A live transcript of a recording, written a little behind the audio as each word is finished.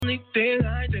only thing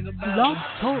I think about. Blog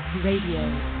Talk Radio.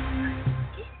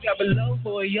 Drop a low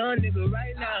for a young nigga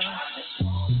right now.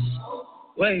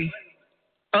 Wait,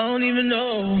 I don't even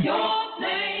know your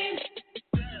name.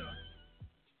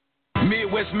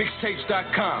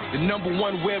 MidwestMixtapes.com, the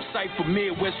 #1 website for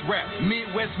Midwest rap.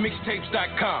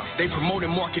 MidwestMixtapes.com. They promote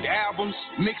and market albums,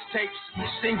 mixtapes,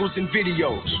 singles, and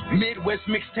videos.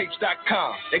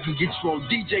 MidwestMixtapes.com. They can get you on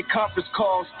DJ conference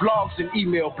calls, blogs, and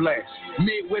email blasts.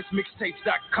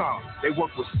 MidwestMixtapes.com. They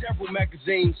work with several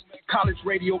magazines, college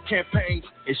radio campaigns,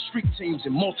 and street teams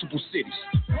in multiple cities.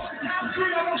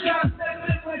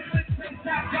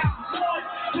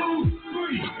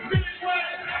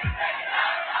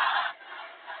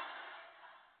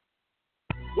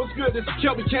 What's good? This is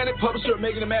Kelby Cannon, publisher of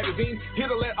Making It Magazine, here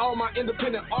to let all my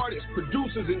independent artists,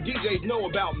 producers, and DJs know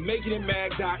about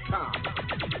MakingItMag.com.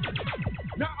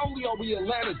 Not only are we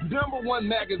Atlanta's #1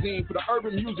 magazine for the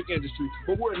urban music industry,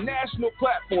 but we're a national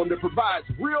platform that provides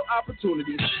real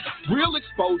opportunities, real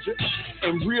exposure,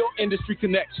 and real industry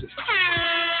connections.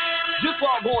 Just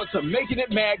log on to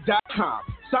MakingItMag.com.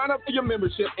 Sign up for your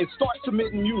membership and start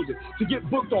submitting music to get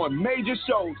booked on major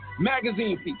shows,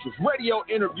 magazine features, radio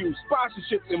interviews,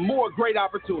 sponsorships, and more great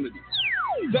opportunities.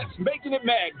 That's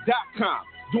MakingItMag.com.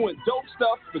 Doing dope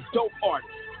stuff for dope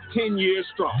artists. 10 years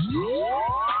strong.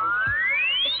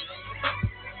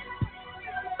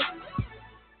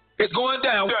 It's going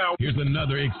down. Here's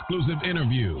another exclusive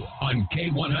interview on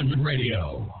K100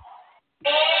 Radio.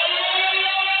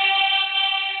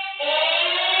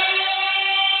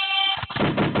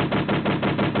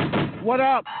 What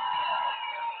up?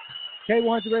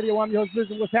 K100 Radio, I'm your host,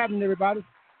 Blizzard. What's happening, everybody?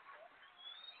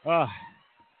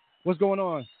 What's going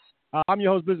on? I'm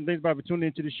your host, Blizzard. Thanks for tuning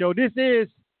into the show. This is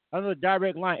another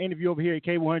direct line interview over here at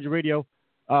K100 Radio.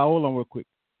 Hold on real quick.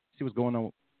 See what's going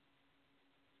on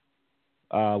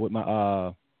with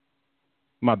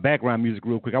my background music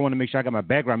real quick. I want to make sure I got my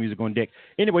background music on deck.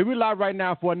 Anyway, we're live right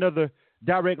now for another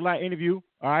direct line interview.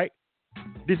 All right.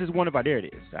 This is one of our, there it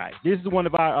is. All right. This is one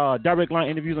of our direct line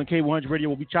interviews on K100 Radio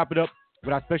where we chop it up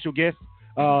with our special guests.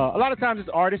 A lot of times it's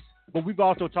artists, but we've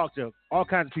also talked to all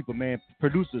kinds of people, man.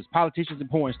 Producers, politicians, and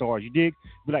porn stars. You dig?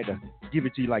 We like to give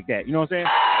it to you like that. You know what I'm saying?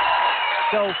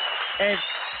 So, and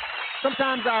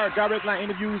sometimes our direct line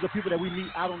interviews are people that we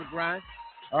meet out on the grind.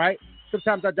 All right?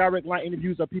 Sometimes our direct line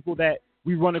interviews are people that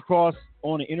we run across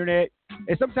on the internet.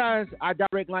 And sometimes our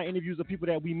direct line interviews are people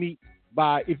that we meet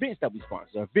by events that we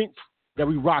sponsor, events that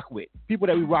we rock with, people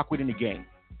that we rock with in the game.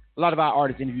 A lot of our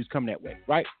artist interviews come that way,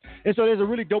 right? And so there's a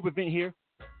really dope event here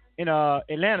in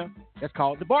Atlanta that's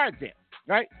called the Bar Exam,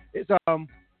 right? It's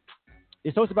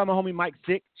hosted by my homie Mike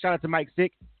Sick. Shout out to Mike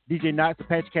Sick, DJ Knox,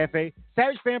 Apache Cafe,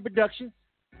 Savage Fan Productions,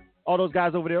 all those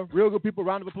guys over there. Real good people.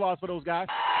 Round of applause for those guys.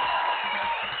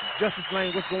 Justice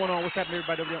Lane, what's going on? What's happening,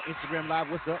 everybody over there on Instagram Live?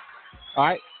 What's up? All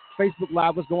right. Facebook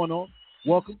Live, what's going on?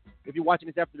 Welcome. If you're watching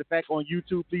this after the fact on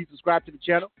YouTube, please subscribe to the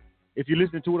channel. If you're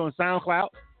listening to it on SoundCloud,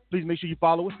 please make sure you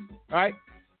follow us. All right.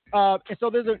 And so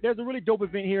there's a really dope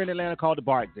event here in Atlanta called the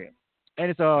Bar Exam, and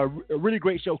it's a really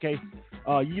great showcase.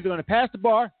 You're either going to pass the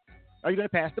bar or you're going to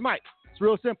pass the mic. It's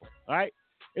real simple. All right.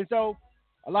 And so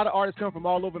a lot of artists come from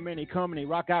all over, man. They come and they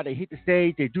rock out. They hit the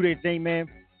stage. They do their thing, man.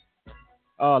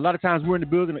 A lot of times we're in the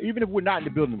building. Even if we're not in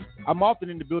the building, I'm often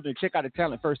in the building to check out the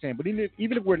talent firsthand. But even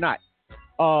if we're not,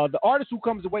 the artist who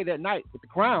comes away that night with the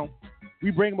crown, we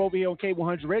bring them over here on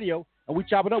K100 Radio, and we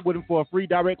chop it up with them for a free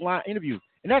direct line interview.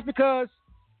 And that's because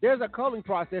there's a culling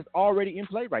process already in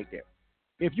play right there.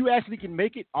 If you actually can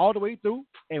make it all the way through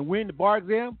and win the bar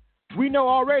exam, we know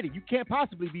already you can't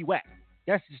possibly be whacked.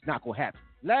 That's just not going to happen.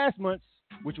 Last month's,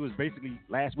 which was basically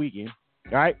last weekend,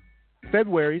 all right,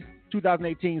 February's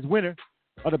 2018's winner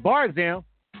of the bar exam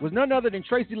was none other than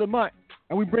Tracy Lamont,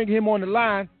 and we bring him on the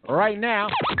line right now.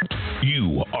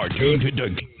 You are tuned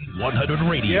to 100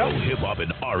 Radio, Hip Hop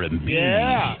and R&B.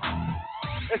 Yeah.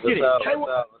 Let's get it.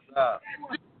 What's up?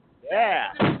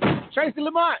 Yeah. Tracy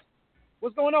Lamont,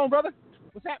 what's going on, brother?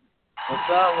 What's happening? What's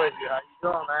up with you? How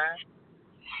you doing, man?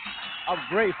 I'm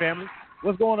great, family.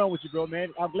 What's going on with you, bro,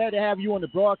 man? I'm glad to have you on the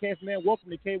broadcast, man. Welcome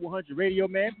to K100 Radio,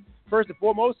 man. First and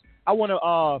foremost, I want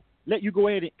to let you go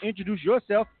ahead and introduce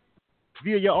yourself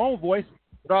via your own voice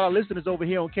with all our listeners over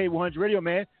here on K100 Radio,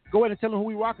 man. Go ahead and tell them who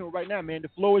we rocking with right now, man. The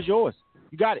floor is yours.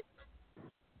 You got it.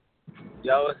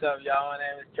 Yo, what's up, y'all? My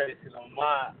name is Tracy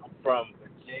Lamont. I'm from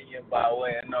Virginia by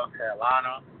way of North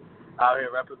Carolina. Out here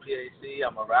repping PAC.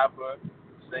 I'm a rapper,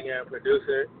 singer, and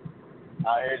producer.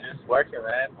 Out here just working,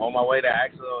 man. On my way to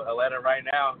actual Atlanta right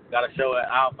now. Got a show at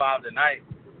Aisle 5 tonight.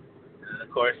 And, of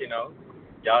course, you know,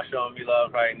 y'all showing me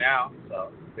love right now.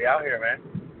 So, we out here, man.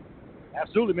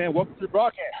 Absolutely, man. Welcome to the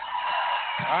broadcast.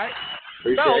 All right.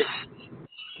 Appreciate it.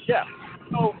 Yeah.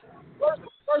 So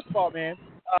first of all, man,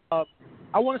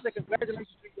 I want to say congratulations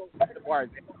to you on the bar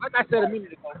exam. Like I said a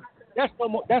minute ago,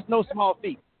 that's no small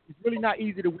feat. It's really not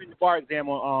easy to win the bar exam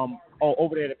on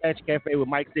over there at the Apache Cafe with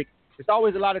Mike Sick. There's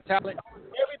always a lot of talent.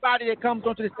 Everybody that comes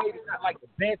onto the stage is not like the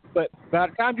best, but by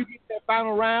the time you get to that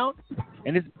final round,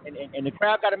 and the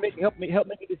crowd got to help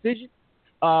make a decision.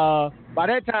 By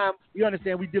that time, you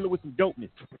understand we're dealing with some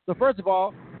dopeness. So first of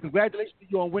all, congratulations to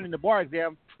you on winning the bar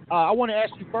exam. I want to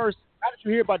ask you first, how did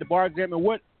you hear about the bar exam, and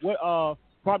what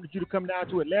prompted you to come down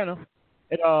to Atlanta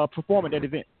and perform at that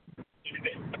event?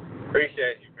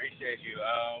 Appreciate you.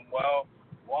 Well,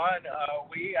 one,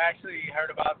 we actually heard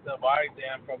about the bar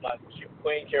exam from a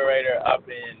queen curator up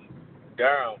in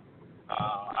Durham.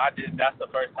 That's the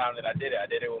first time that I did it. I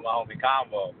did it with my homie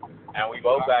Combo, and we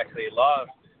both actually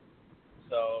lost.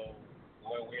 So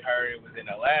when we heard it was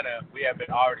in Atlanta, we have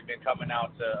already been coming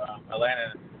out to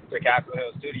Atlanta to Castle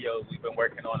Hill Studios. We've been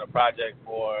working on a project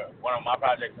for one of my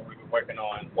projects, and we've been working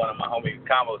on one of my homie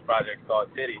Combo's projects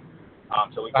called City.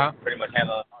 So we've been pretty much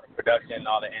handling all the production and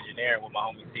all the engineering with my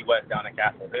homie C West down in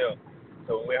Castle Hill.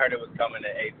 So when we heard it was coming to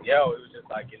ATL, it was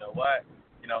just like, you know what?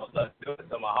 Let's do it.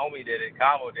 So my homie did it,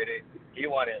 Combo did it. He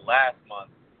won it last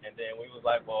month. And then we was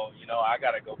like, well, I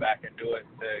got to go back and do it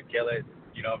to kill it,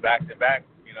 back to back,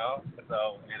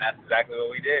 So, and that's exactly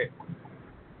what we did.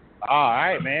 All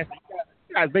right, man. So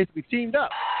you guys basically teamed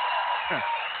up.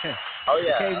 Oh,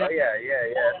 yeah.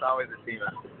 It's always a team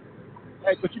up.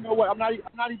 Hey, but you know what? I'm not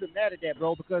even mad at that,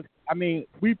 bro, because, I mean,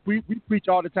 we preach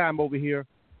all the time over here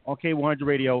on K100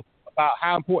 Radio about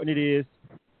how important it is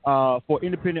for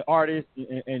independent artists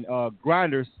and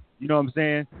grinders, you know what I'm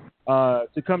saying,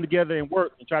 to come together and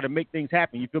work and try to make things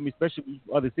happen. You feel me? Especially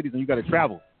with other cities and you got to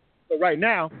travel. So right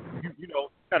now, you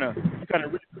kind of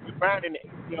really put your grind in it,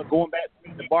 going back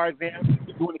to the bar exam,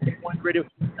 doing the K100 Radio.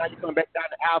 Now you're coming back down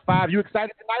to Aisle 5. You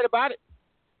excited tonight about it?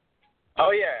 Oh,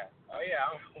 yeah.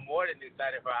 I'm more than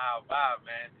excited for Aisle 5,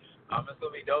 man. It's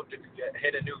going to be dope to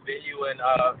hit a new venue in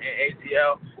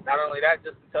ATL. Not only that,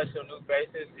 just to touch some new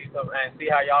faces, see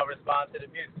how y'all respond to the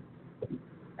music.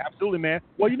 Absolutely, man.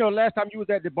 Well, last time you was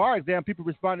at the bar exam, people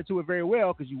responded to it very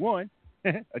well because you won.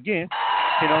 Again,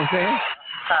 you know what I'm saying?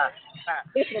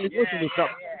 Everybody was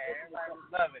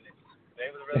loving it.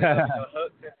 They was really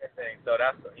hooked and everything. So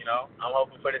that's, I'm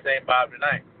hoping for the same vibe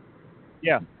tonight.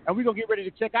 Yeah, and we're going to get ready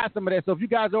to check out some of that. So if you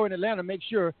guys are in Atlanta, make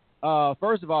sure,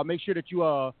 first of all, make sure that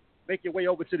you make your way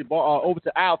over to the bar, over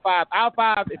to Aisle 5. Aisle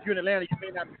 5, if you're in Atlanta, you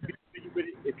may not be familiar with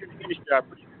it. If you're in the industry, I'm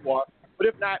pretty sure. But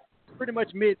if not, it's pretty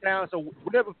much midtown. So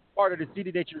whatever part of the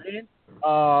city that you're in,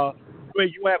 where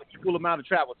you have an equal amount of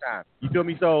travel time. You feel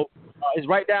me? So it's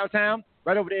right downtown,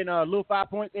 right over there in Little 5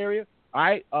 Points area. All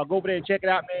right, go over there and check it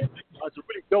out, man. It's a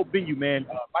really dope venue, man.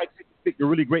 Mike picked a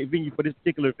really great venue for this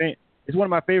particular event. It's one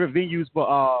of my favorite venues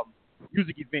for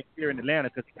music events here in Atlanta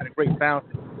because it's got a great sound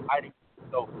system, lighting.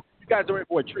 So you guys are in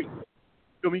for a treat. You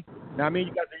feel me? Now, I mean,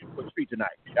 you guys are in for a treat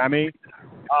tonight. You know what I mean?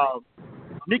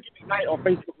 Nikki McKnight on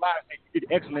Facebook Live said you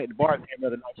did excellent at the bar exam the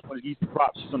other night. She wanted to give you some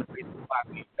props. She's on the Facebook Live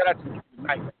feed. Shout out to Nikki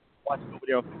McKnight watching over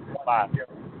there on Facebook Live.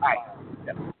 All right.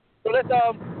 Yeah. So let's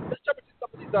jump into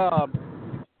some of these.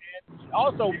 And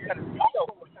also, we got a video.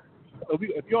 So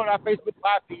if you're on our Facebook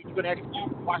Live feed, you're gonna actually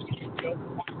watch the video.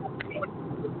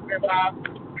 Live.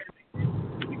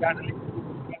 We got the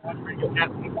radio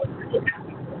app.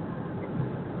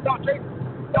 Don't Tracy,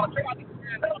 I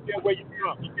think where you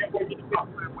from.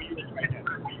 Where you right now.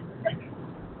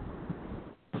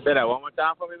 Say that one more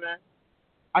time for me, man.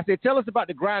 I said, tell us about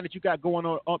the grind that you got going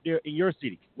on up there in your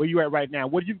city, where you at right now.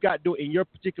 What you've got to do in your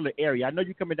particular area. I know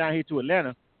you're coming down here to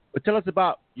Atlanta, but tell us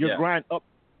about your grind up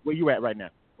where you at right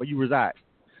now, where you reside.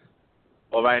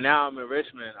 Well, right now I'm in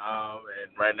Richmond,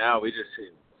 and right now we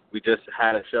just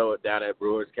had a show down at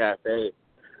Brewers Cafe.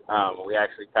 We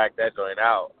actually packed that joint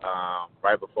out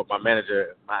right before my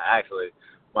manager had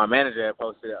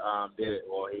posted did it.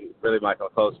 Well, he really like a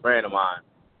close friend of mine,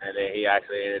 and then he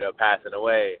actually ended up passing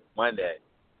away Monday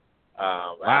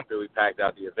after we packed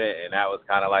out the event, and that was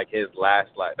kind of like his last.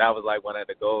 That was like one of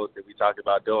the goals that we talked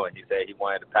about doing. He said he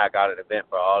wanted to pack out an event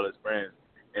for all his friends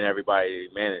and everybody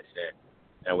he managed there.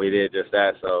 And we did just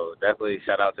that, so definitely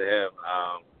shout out to him.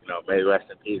 May he rest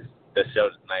in peace. This show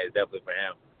tonight is definitely for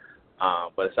him.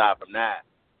 But aside from that,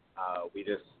 we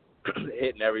just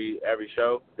hitting every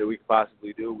show that we could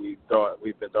possibly do.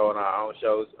 We've been throwing our own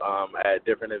shows at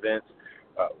different events.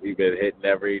 We've been hitting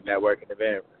every networking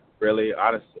event, really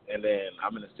honest. And then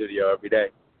I'm in the studio every day.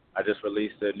 I just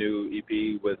released a new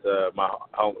EP with my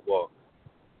home. Well,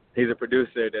 he's a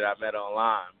producer that I met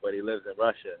online, but he lives in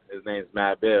Russia. His name's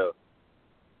Matt Bill.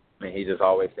 And he just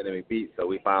always sending me beats. So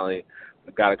we finally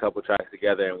got a couple tracks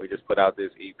together, and we just put out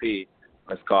this EP.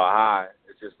 It's called High.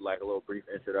 It's just like a little brief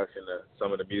introduction to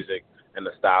some of the music and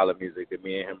the style of music that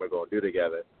me and him are going to do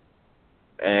together.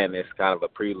 And it's kind of a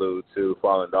prelude to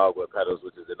Fallen Dogwood Petals,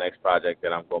 which is the next project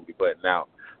that I'm going to be putting out.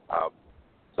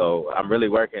 So I'm really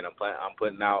working. I'm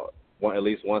putting out at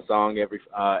least one song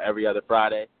every other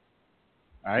Friday.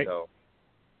 All right. So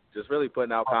just really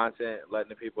putting out content, letting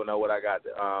the people know what I got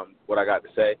to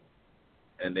say,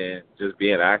 and then just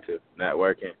being active,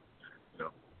 networking.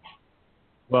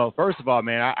 Well, first of all,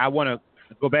 man, I want to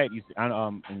go back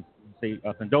and say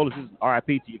condolences, RIP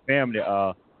to your family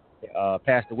that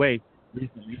passed away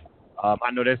recently.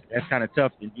 I know that's kind of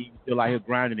tough, and you still out here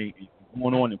grinding and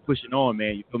going on and pushing on,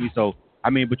 man. You feel me? So, I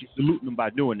mean, but you're saluting them by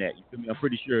doing that. You feel me? I'm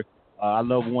pretty sure our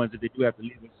loved ones, that they do have to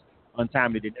leave us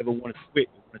untimely, they never wanted to quit.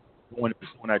 They wanted to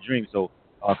pursue our dreams. So,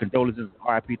 condolences,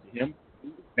 RIP to him,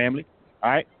 family.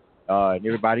 All right, and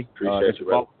everybody. Appreciate you,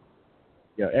 bro.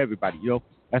 Yeah, everybody.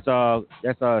 That's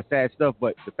sad stuff.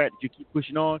 But the fact that you keep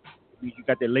pushing on, it means you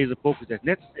got that laser focus that's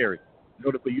necessary in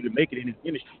order for you to make it in this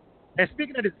industry. And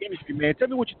speaking of this industry, man, tell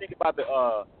me what you think about the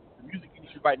music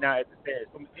industry right now as it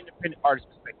stands from an independent artist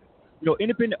perspective.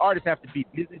 Independent artists have to be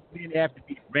businessmen, they have to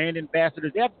be brand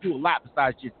ambassadors, they have to do a lot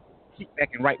besides just kick back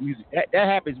and write music. That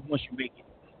happens once you make it.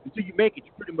 Until you make it,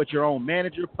 you're pretty much your own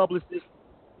manager, publicist,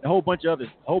 a whole bunch of other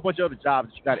jobs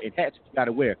that you got, and hats that you got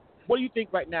to wear. What do you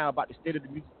think right now about the state of the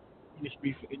music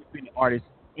industry for independent artists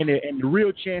and the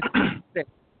real chance of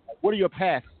success? What are your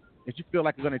paths that you feel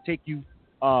like are going to take you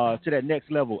to that next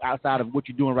level outside of what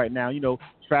you're doing right now?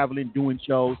 Traveling, doing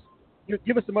shows.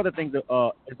 Give us some other things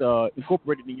that is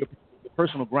incorporated in your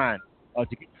personal grind to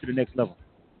get you to the next level.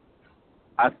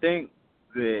 I think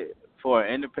that for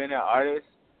independent artists,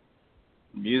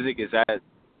 music is at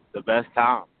the best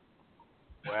time.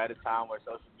 We're at a time where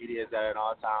social media is at an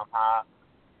all-time high,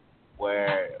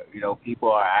 where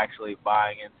people are actually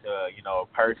buying into a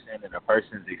person and a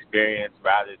person's experience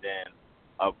rather than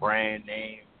a brand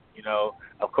name.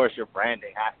 Of course your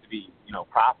branding has to be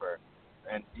proper,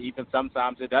 and even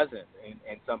sometimes it doesn't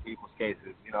in some people's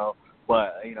cases.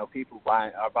 But people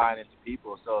are buying into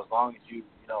people. So as long as you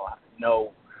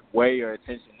know where your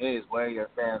attention is, where your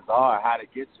fans are, how to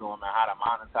get to them, and how to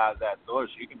monetize that source,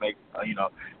 you can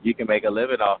make a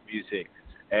living off music.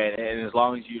 And as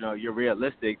long as you're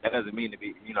realistic, that doesn't mean to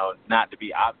be not to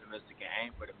be optimistic and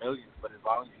aim for the millions. But as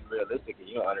long as you're realistic and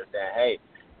you understand, hey,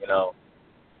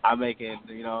 I'm making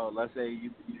let's say you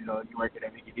working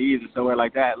at Mickey D's or somewhere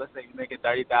like that. Let's say you're making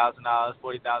 $30,000, $40,000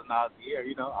 a year.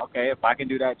 Okay, if I can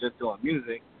do that just doing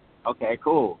music, okay,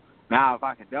 cool. Now if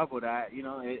I can double that,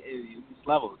 it's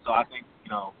levels. So I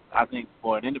think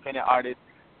for an independent artist,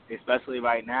 especially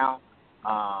right now,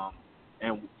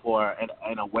 and for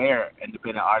an aware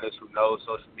independent artist who knows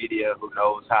social media, who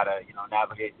knows how to,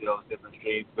 navigate through those different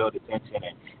streams, build attention,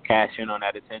 and cash in on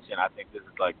that attention, I think this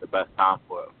is like the best time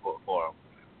for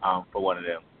one of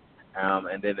them.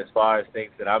 And then as far as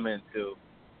things that I'm into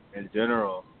in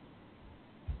general,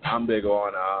 I'm big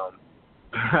on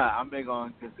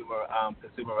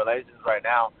consumer relations right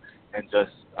now, and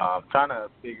just trying to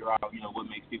figure out what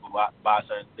makes people buy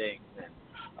certain things and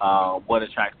what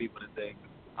attracts people to things.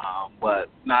 But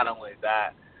not only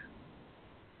that,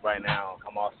 right now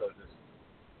I'm also just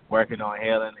working on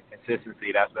healing and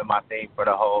consistency. That's been my theme for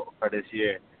this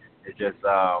year. It's just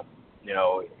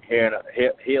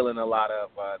healing a lot of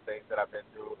things that I've been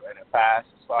through in the past,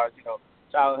 as far as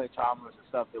childhood traumas and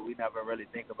stuff that we never really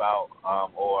think about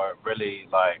or really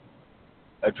like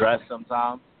address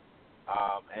sometimes,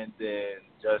 and then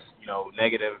just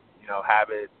negative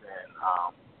habits and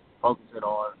focusing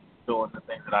on doing the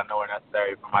things that I know are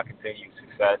necessary for my continued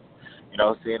success.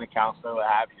 Seeing a counselor, what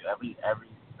have you, every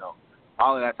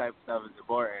all of that type of stuff is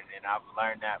important, and I've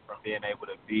learned that from being able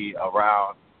to be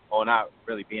around, or not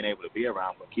really being able to be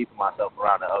around, but keeping myself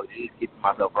around the OGs, keeping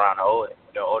myself around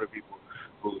the older people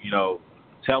who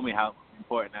tell me how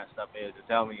important that stuff is, and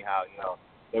tell me how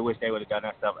they wish they would have done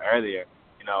that stuff earlier.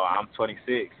 I'm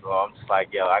 26, so I'm just like,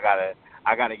 I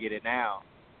gotta get it now,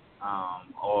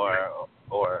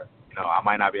 or I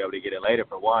might not be able to get it later,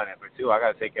 for one, and for two, I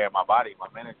gotta take care of my body. My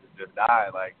manager just died.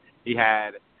 Like he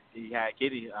had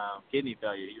kidney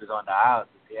failure. He was on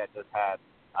dialysis. He had just had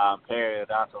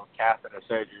periodontal catheter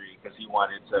surgery because he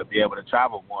wanted to be able to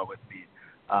travel more with me.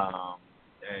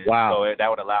 And wow. So that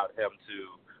would allow him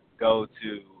to go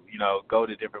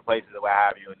to different places and what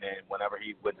have you. And then whenever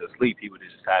he went to sleep, he would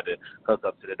have just had to hook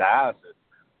up to the dialysis.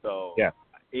 So yeah.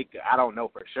 I don't know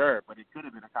for sure, but it could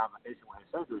have been a combination with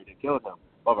his surgery that killed him.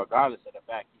 But regardless of the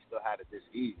fact, he still had a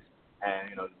disease.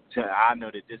 And, I know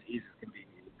that diseases can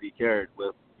be cured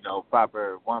with,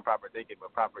 proper thinking,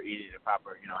 but proper eating and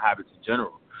proper, habits in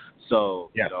general.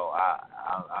 So, Yeah.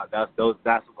 that's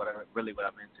what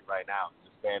I'm into right now,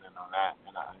 just standing on that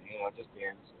and, just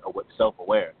being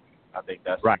self-aware. I think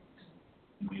that's right.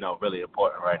 Really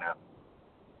important right now.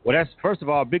 Well, that's, first of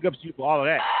all, big ups to you for all of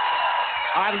that.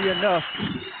 Oddly enough,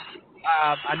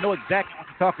 I know exactly what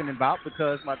you're talking about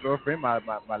because my girlfriend, my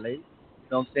lady, you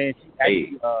know what I'm saying,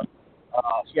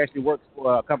 she actually works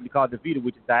for a company called DaVita,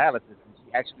 which is dialysis, and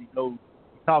she actually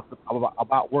talks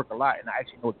about work a lot, and I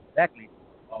actually know exactly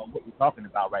what you're talking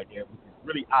about right there, which is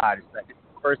really odd. It's like it's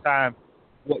the first time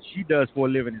what she does for a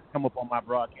living has come up on my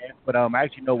broadcast, but I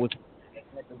actually know what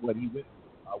he went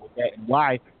with that and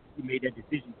why he made that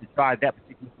decision to try that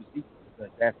particular procedure,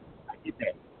 because I get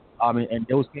that. And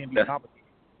those can be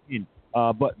complicated.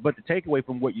 But the takeaway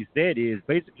from what you said is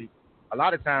basically a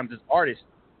lot of times as artists,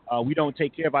 we don't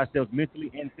take care of ourselves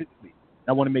mentally and physically. And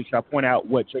I want to make sure I point out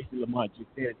what Tracy Lamont just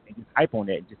said and just hype on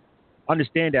that. And just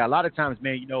understand that a lot of times,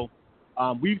 man,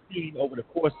 we've seen over the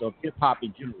course of hip-hop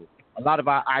in general, a lot of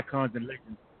our icons and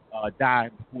legends die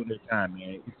before their time,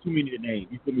 man. It's too many to name.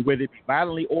 You feel me? Whether it be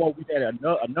violently or we've had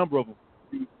a number of them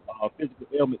through physical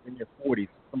ailments in their 40s,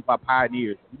 some of our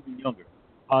pioneers, even younger.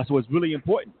 So it's really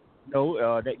important,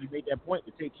 that you made that point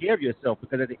to take care of yourself,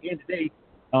 because at the end of the day,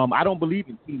 I don't believe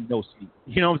in team no sleep.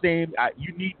 You know what I'm saying?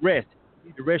 You need rest. You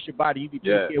need to rest your body. You need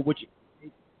to take care of what you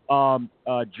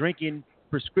need. Drinking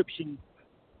prescription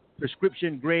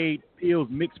grade pills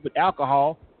mixed with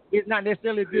alcohol is not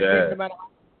necessarily a good thing, no matter how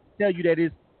I tell you that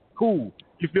it's cool.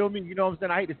 You feel me? You know what I'm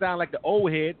saying? I hate to sound like the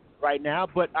old head right now,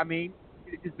 but I mean,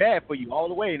 it's bad for you all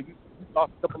the way. And we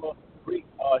lost a couple of great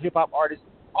hip-hop artists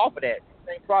off of that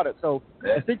same product. So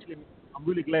essentially, I'm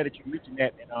really glad that you mentioned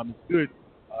that, and it's good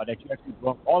that you actually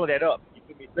brought all of that up. You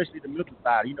feel me? Especially the mental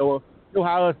side. You know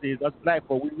how us black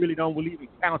folk, we really don't believe in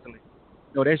counseling.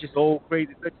 That's just old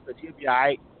crazy such and such. He'll be all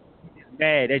right. He's just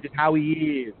mad. That's just how he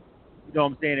is. You know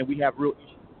what I'm saying? And we have real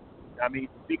issues. I mean,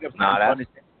 big ups to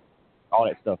understand all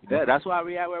that stuff. Yeah, that's why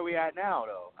we at where we at now,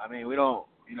 though. I mean, we don't,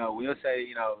 we'll say,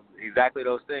 exactly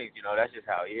those things. That's just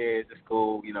how he is. It's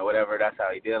cool. Whatever. That's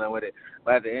how he's dealing with it.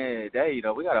 But at the end of the day,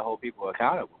 we got to hold people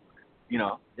accountable.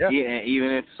 And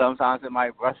even if sometimes it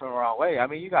might rush them the wrong way. I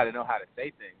mean, you got to know how to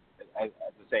say things at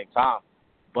the same time.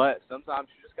 But sometimes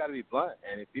you just got to be blunt.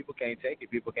 And if people can't take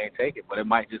it, people can't take it. But it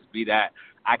might just be that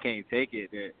I can't take it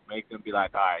that makes them be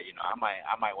like, all right, I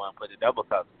might want to put the double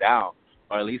cups down.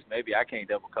 Or at least maybe I can't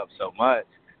double cup so much.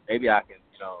 Maybe I can,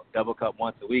 double cup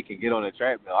once a week and get on the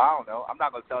treadmill. I don't know. I'm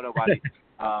not going to tell nobody,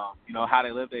 how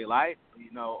they live their life,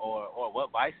 or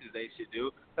what vices they should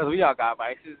do. Because we all got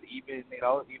vices, even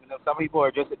if some people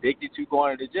are just addicted to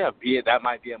going to the gym. Be it that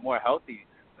might be a more healthy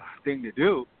thing to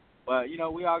do. But,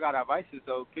 we all got our vices,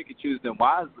 so pick and choose them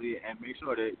wisely and make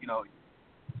sure that,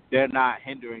 they're not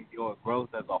hindering your growth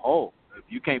as a whole. If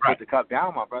you can't put the cup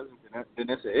down, my brother, then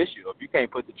it's an issue. If you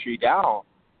can't put the tree down,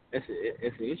 it's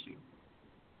an issue.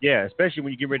 Yeah, especially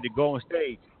when you get ready to go on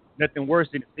stage. Nothing worse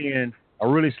than seeing a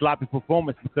really sloppy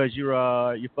performance because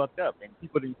you're fucked up and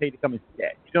people didn't pay to come and see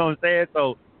that. You know what I'm saying?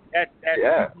 So that's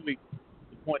really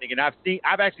disappointing. And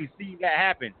I've actually seen that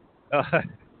happen.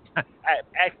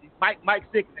 Mike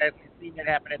Six actually seen that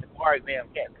happen at the bar exam.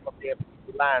 Cats come up there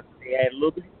with the lines. They had a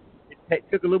little bit. It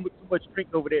took a little bit too much drink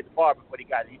over there at the bar before they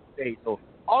got to the stage. So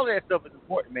all of that stuff is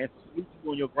important, man. So salute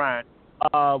you on your grind.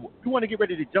 We want to get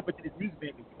ready to jump into this music,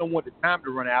 man, because we don't want the time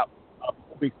to run out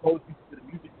before we expose people to the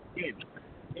music again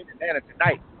in Atlanta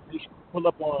tonight. Make sure you pull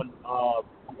up on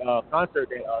concert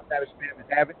that Savage Fam is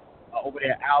having over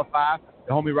there at Aisle 5.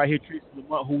 The homie right here, Tracy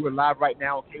Lamont, who we're live right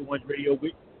now on K1's radio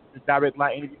with. This direct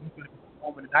line interview. He's going to be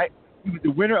performing tonight. He was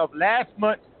the winner of last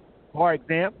month's bar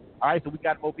exam. All right, so we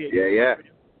got him over here.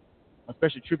 A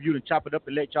special tribute and chop it up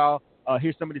and let y'all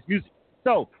hear some of this music.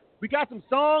 So we got some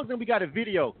songs and we got a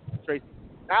video, Tracy.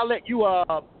 I'll let you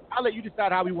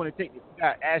decide how we want to take this. We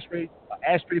got ashtray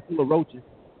full of roaches.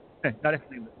 No, that's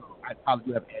the name of the song. I apologize.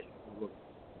 You have an ashtray full of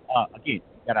roaches. Again,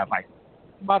 we got our vice.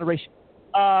 Moderation.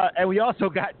 And we also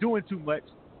got Doing Too Much.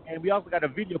 And we also got a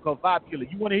video called Vibe Killer.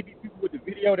 You want to hit these people with the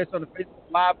video that's on the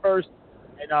Facebook Live first.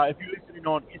 And if you're listening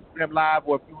on Instagram Live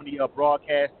or if you're on the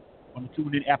broadcast on the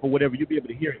TuneIn app or whatever, you'll be able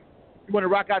to hear it. You want to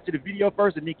rock out to the video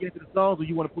first and then get into the songs, or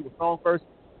you want to put the song first?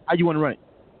 How you want to run it?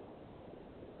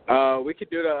 We could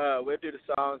do we'll do the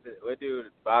songs. We'll do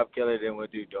Vibe Killer, then we'll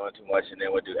do Doing Too Much, and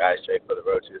then we'll do Ashtray for the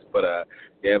Roaches. But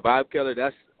Vibe Killer,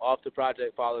 that's off the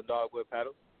project Fallen Dogwood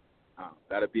Pedals.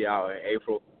 That'll be out in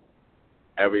April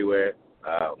everywhere.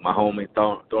 My homie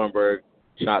Thornburg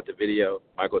shot the video.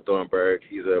 Michael Thornburg,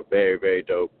 he's a very, very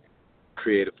dope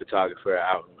creative photographer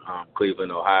out in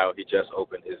Cleveland, Ohio. He just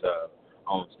opened his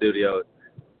own studio.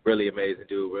 really amazing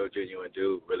dude, real genuine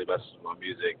dude, really messes with my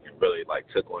music and really like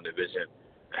took on the vision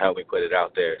and helped me put it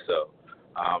out there. So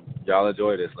y'all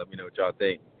enjoy this. Let me know what y'all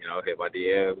think. You know, hit my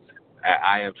DMs at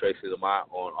I am Tracy Lamont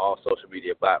on all social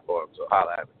media platforms. So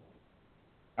holla at me.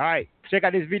 All right, check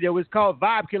out this video. It's called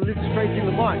Vibe Killer. This is Tracy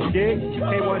Lamont. You dig?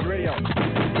 K1's Radio.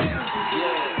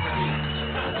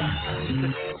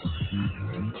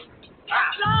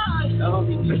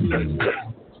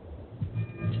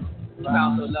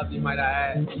 Sound so lovely, might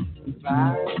I add.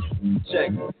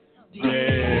 Check.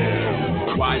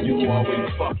 Yeah, why you always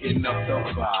fucking up the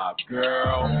vibe,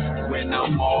 girl? When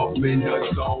I'm off in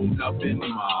the zone, up in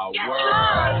my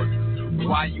world.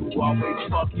 Why you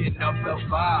always fucking up the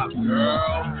vibe,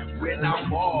 girl? When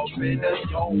I'm off in the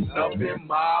zone, up in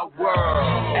my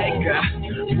world. Hey girl,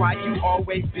 why you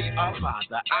always be a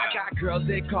father? I got girls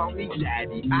that call me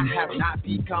daddy. I have not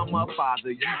become a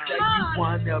father. You say you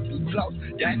wanna be close,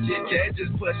 that shit there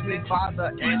just push me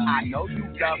farther. And I know you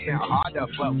loving harder,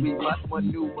 but we must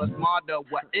maneuver smarter.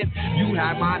 What if you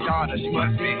had my daughter? She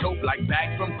must be dope like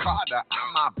back from Carter.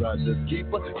 I'm my brother's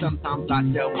keeper. Sometimes I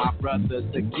tell my brothers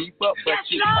to keep up, but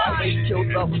you always kill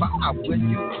the vibe when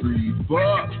you creep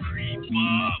up.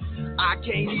 I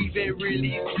can't even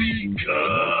really speak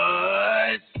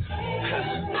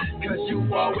cause you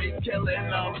always killing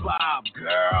the vibe,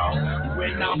 girl.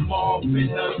 When I'm off in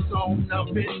the zone, up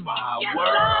in my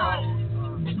world.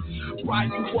 Why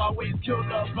you always kill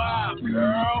the vibe,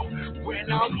 girl?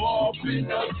 When I'm off in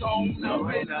the zone,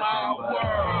 up in my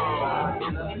world.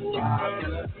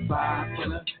 Vibe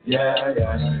killer, yeah,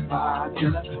 yeah. Vibe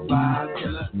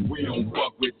killer, we don't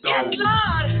fuck with those.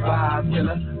 Vibe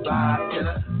killer,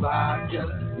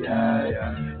 yeah,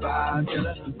 yeah. Vibe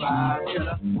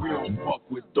killer, we don't fuck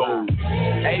with those.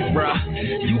 Hey, bruh,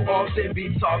 you often be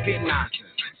talking nonsense.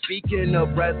 Speaking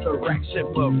of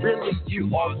resurrection, but really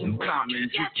you all too common.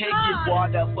 You can't get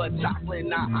water for chocolate,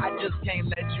 now I just can't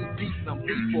let you be. Some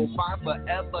people find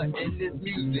forever in this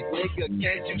music, nigga,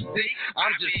 can't you see?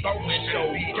 I'm just throwing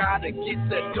shows, gotta get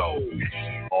the dough.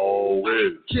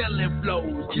 Always. Killing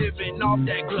flows, giving off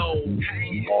that glow.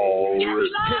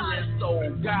 Always. Killing soul,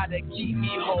 gotta keep me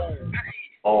whole.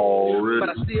 Already. But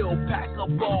I still pack a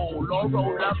bowl or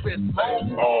roll up and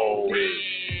smoke. Already.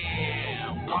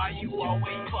 Damn, why you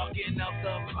always fucking up the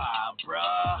vibe,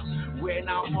 bruh? When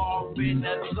I'm off in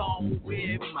the zone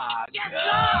with my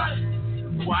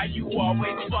girl. Why you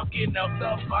always fucking up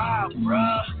the vibe,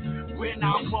 bruh? When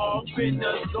I'm off in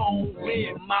the zone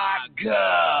with my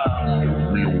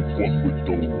girl. We don't fuck with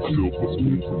those silver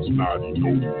spoons from snotty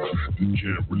nose. They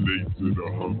can't relate to the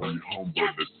hungry, humble,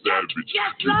 the savage.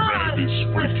 The ravish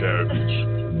for the cabbage.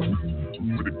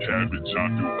 For the cabbage, I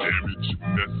do damage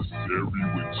necessary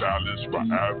with challenge for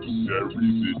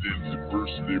adversaries. It ends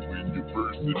adversely when you're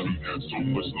versing me. So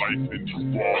much life in you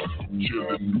bars. I'm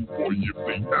chilling new boy if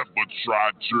they ever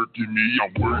tried jerking me.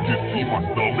 I'm working, see my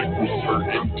stomach was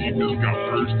hurting. Demons got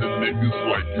cursed and niggas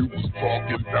like you was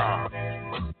talking down.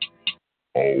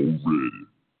 Already.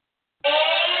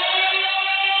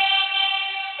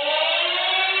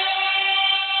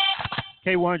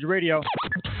 K1's Radio.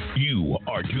 You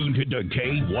are tuned to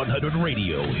K100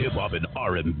 Radio, Hip Hop and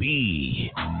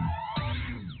R&B.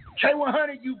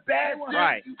 K100, you bad one.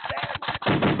 Right.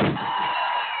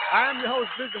 I am your host,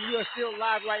 Victor. We are still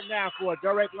live right now for a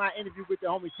direct line interview with the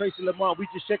homie Tracy Lamont. We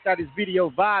just checked out his video,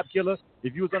 Vibe Killer.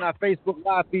 If you was on our Facebook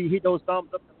live feed, hit those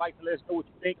thumbs up and like to let us know what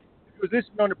you think. If you was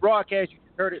listening on the broadcast, you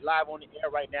just heard it live on the air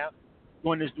right now.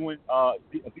 Doing this via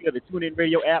the TuneIn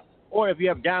Radio app. Or if you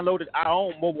have downloaded our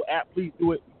own mobile app, please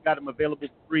do it. We've got them available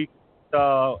for free.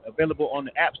 It's available on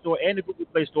the App Store and the Google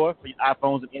Play Store for your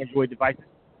iPhones and Android devices.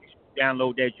 Make sure you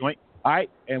download that joint. All right?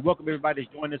 And welcome everybody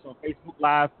that's joining us on Facebook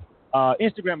Live,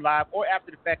 Instagram Live, or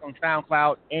after the fact on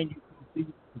SoundCloud. And you can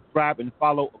please subscribe and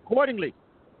follow accordingly.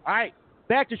 All right?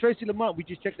 Back to Tracy Lamont. We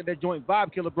just checked out that joint,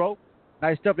 Vibe Killer, bro.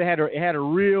 Nice stuff. It had a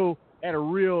real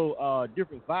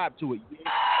different vibe to it.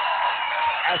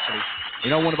 Actually, you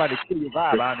don't want anybody to kill your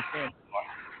vibe. I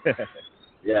understand.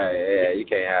 Yeah, you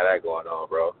can't have that going on,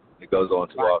 bro. It goes on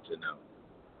too often now.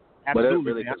 Absolutely, but it's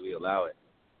really because we allow it.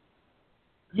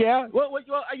 Yeah, well,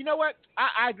 you know what?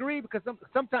 I agree because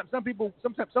sometimes some people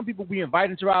we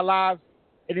invite into our lives,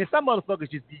 and then some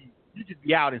motherfuckers just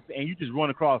be out and you just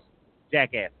run across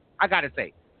jackass. I gotta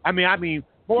say, I mean,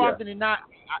 more often than not,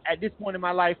 at this point in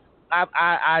my life,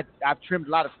 I've trimmed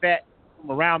a lot of fat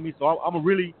from around me, so I'm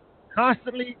really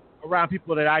constantly around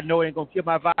people that I know ain't gonna kill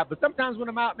my vibe. But sometimes when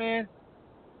I'm out, man,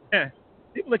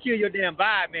 people will kill your damn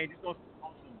vibe, man. Just on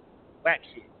some whack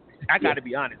shit. I gotta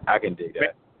be honest. I can dig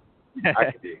that.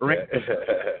 I can dig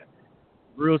that.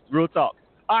 Real talk.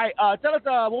 All right, tell us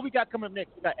what we got coming up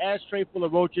next. We got Ashtray Full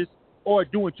of Roaches. or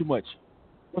Doing Too Much?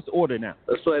 What's the order now?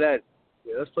 Let's play that.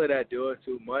 Yeah, let's play that Doing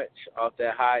Too Much off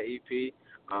that High EP.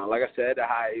 Like I said, the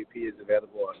High EP is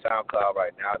available on SoundCloud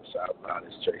right now. The SoundCloud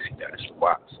is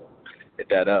Tracy-Watt. So hit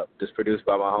that up. This produced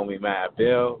by my homie Mad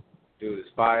Bill. Dude is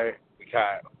fire. We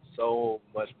got so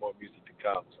much more music to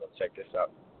come. So check this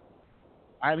out.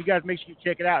 All right, you guys make sure you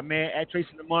check it out, man. At Tracy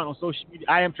Lamont on social media.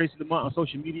 I am Tracy Lamont on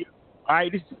social media. All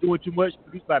right, this is Doing Too Much,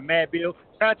 produced by Mad Bill.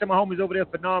 Shout out to my homies over there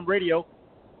for Phnom Radio.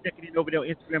 Checking in over there on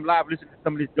Instagram Live, listening to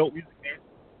some of this dope music, man.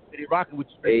 They rocking with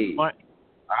you, Tracy Lamont.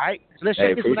 All right, so let's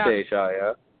check this one out. Appreciate y'all,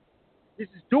 yeah. This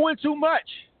is Doing Too Much,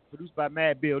 produced by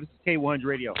Mad Bill. This is K100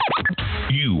 Radio.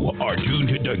 You are tuned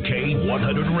to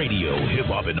K100 Radio, hip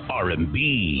hop and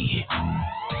R&B.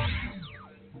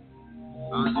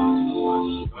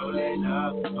 Rolling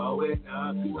up, going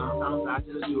up. Sometimes I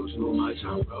just do too much.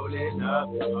 I'm rolling up,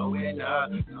 going up.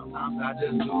 Sometimes I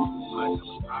just do too much.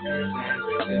 I'm popping and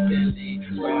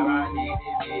sipping, where I needed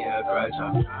me a crutch.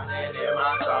 I'm drowning in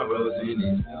my sorrows and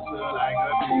it still feel like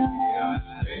a big deal.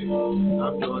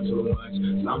 I'm doing too much.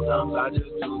 Sometimes I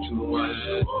just do too much.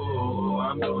 Oh,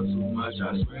 I'm doing too much.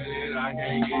 I swear that I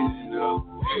can't get enough.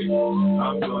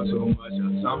 I'm doing too much.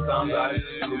 Sometimes I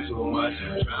just do too much.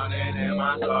 I'm drowning in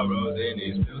my sorrows and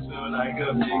it still feel like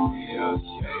a big deal.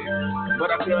 But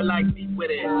I feel like deep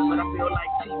with it. But I feel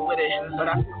like deep with it. But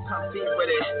I feel comfy with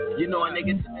it. You know a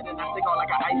nigga timid and I stick out like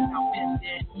an ice out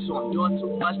pendant. So I'm doing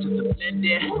too much just to blend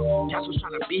in. Cats was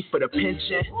trying to beef for the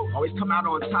pension. Always come out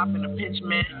on top in a pinch,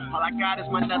 man. All I got is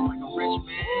my nuts like a rich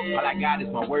man. All I got is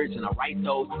my words and I write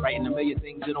those. Writing a million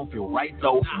things that don't feel right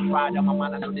though. Pride on my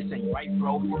mind, I know this ain't right,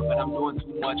 bro. But I'm doing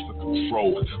too much for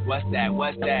control. What's that?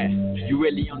 What's that? You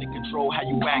really only control how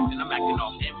you act, and I'm acting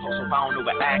off impulse, so I don't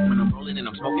overact. When I'm rolling and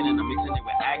I'm smoking and I'm mixing it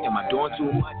with act. Am I doing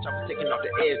too much? I'm taking off the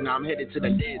edge, now I'm headed to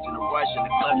the ledge in a rush in the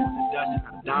clutch with the dust.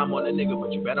 Not a dime on a nigga, but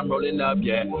you bet I'm rolling up,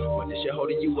 yeah. When this shit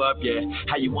holding you up, yeah.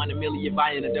 How you want $1 million if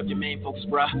I ended up your main focus,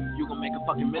 bruh? You gon' make a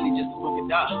fucking million just to smoke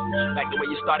it up. Back the way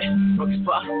you started, broke as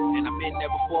fuck, and I've been there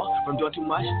before. From doing too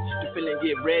much, the feeling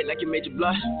get red like you made your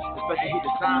blush. Especially hit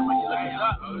the signs like you looking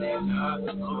up. Rolling up,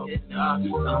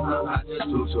 sometimes I just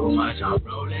do too much. I'm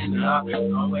rolling up,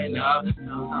 going up.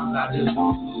 Sometimes I just do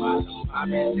too much. I've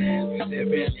been saying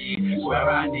specifically where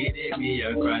I needed me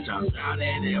a crutch. I'm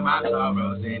drowning in my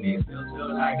sorrows and it still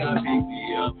feels like a big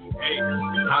deal. Hey,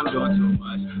 I'm doing too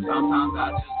much. Sometimes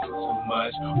I just do too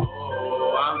much.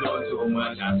 Oh, I'm doing too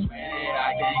much. I swear that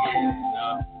I can't get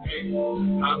enough. Hey,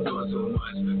 I'm doing too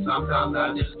much. Sometimes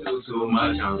I just do too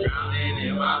much. I'm drowning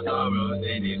in my sorrows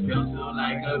and it feels so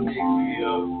like a big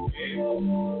deal. Hey.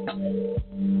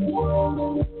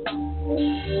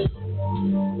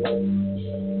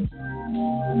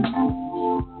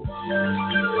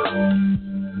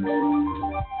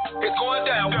 It's going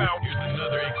down. Here's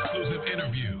another exclusive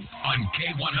interview on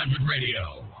K100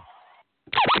 Radio.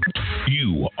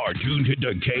 You are tuned to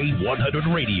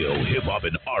K100 Radio, hip hop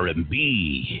and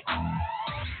R&B.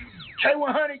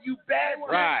 K100, you bad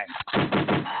one. Right.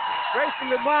 Tracy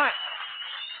Lamont.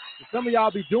 Some of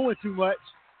y'all be doing too much.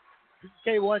 This is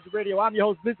K100 Radio. I'm your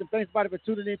host, Blizzard. Thanks, everybody, for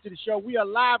tuning in to the show. We are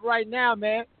live right now,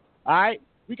 man. All right.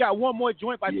 We got one more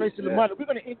joint by Tracy Lamont. We're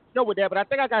going to end the show with that, but I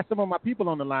think I got some of my people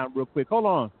on the line real quick. Hold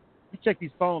on. Let me check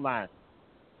these phone lines.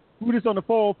 Who this on the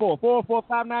 404?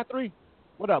 404-593?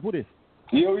 What up? Who this?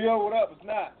 Yo, what up? It's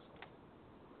Knots.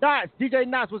 Knots. DJ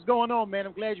Knots, what's going on, man?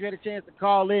 I'm glad you had a chance to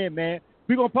call in, man.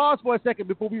 We're going to pause for a second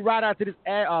before we ride out to this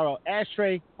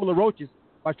ashtray full of roaches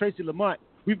by Tracy Lamont.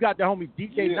 We've got the homie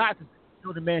DJ Knots.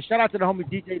 Man, shout out to the homie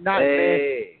DJ Knots,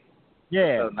 man.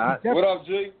 Yeah. What up,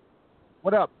 G?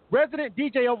 What up? Resident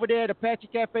DJ over there at Apache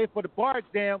Cafe for the bar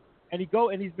exam, and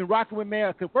he's been rocking with me.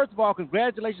 First of all,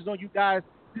 congratulations on you guys.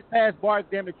 This past bar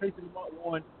exam that Tracy Lamont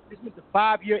won. This was the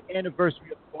 5-year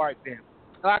anniversary of the bar exam.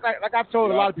 Like I've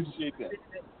told a lot of people.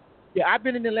 Yeah, I've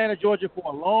been in Atlanta, Georgia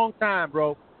for a long time,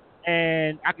 bro,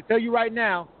 and I can tell you right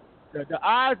now, the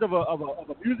odds of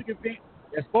a music event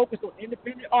that's focused on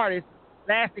independent artists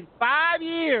lasting 5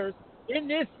 years in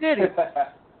this city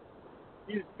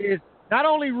is not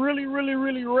only really, really,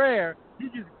 really rare, you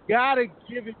just got to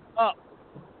give it up.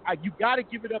 You got to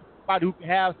give it up to somebody who can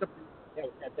have something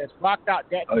that's rocked out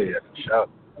that sure.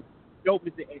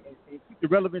 Dopeness and keep the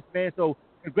relevance, man. So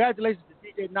congratulations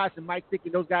to DJ Knots and Mike Tick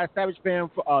and those guys, Savage Fam,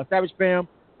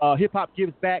 Hip Hop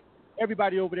Gives Back,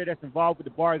 everybody over there that's involved with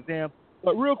the bar exam.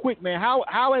 But real quick, man,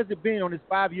 how has it been on this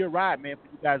 5-year ride, man,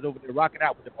 for you guys over there rocking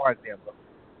out with the bar exam, bro?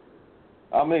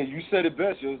 I mean, you said it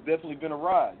best. It's definitely been a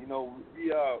ride. You know,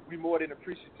 we more than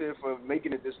appreciative for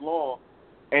making it this long,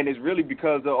 and it's really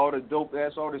because of all the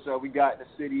dope-ass artists that we got in the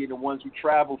city and the ones who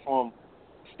travel from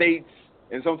states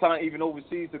and sometimes even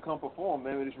overseas to come perform,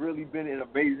 man. It's really been an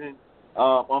amazing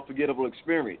unforgettable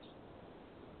experience.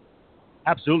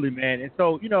 Absolutely, man. And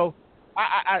so,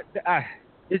 I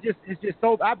it's just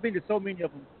so I've been to so many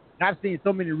of them, and I've seen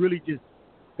so many really just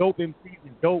dope MCs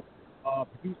and dope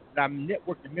producers. I've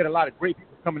networked and met a lot of great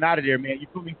people coming out of there, man. You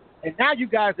feel me? And now you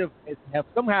guys have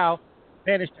somehow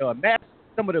managed to amass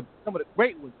some of the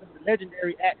great ones, some of the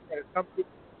legendary acts that have come through.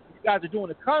 You guys are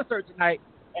doing a concert tonight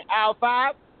at Aisle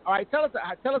 5. All right, tell us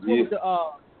what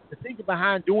was the thinking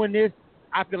behind doing this.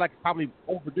 I feel like it's probably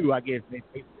overdue, I guess, at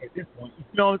this point. You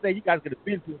know what I'm saying? You guys could have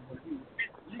been to it.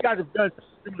 You guys have done something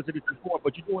similar to this before,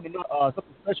 but you're doing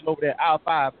something special over there at Aisle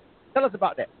 5. Tell us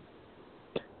about that.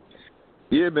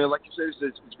 Yeah, man, like you said,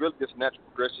 it's really just natural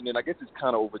progression, and I guess it's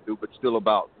kind of overdue, but still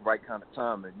about the right kind of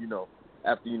time. And,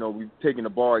 after, we've taken the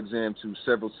bar exam to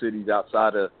several cities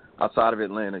outside of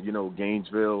Atlanta,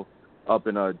 Gainesville, up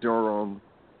in Durham.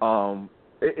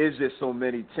 It's just so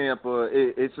many. Tampa.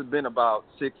 It's been about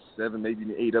 6, 7, maybe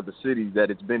 8 other cities that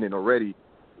it's been in already.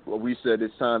 Well, we said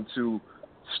it's time to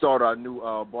start our new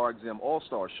bar exam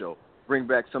all-star show. Bring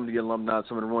back some of the alumni,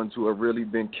 some of the ones who have really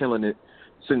been killing it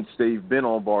since they've been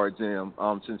on bar exam,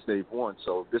 since they've won.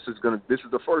 So this is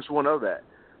the first one of that.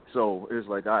 So it's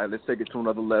like, all right, let's take it to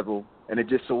another level. And it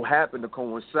just so happened to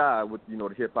coincide with, the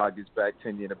Hip Hop Gets Back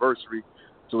 10th anniversary.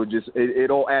 So it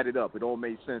all added up. It all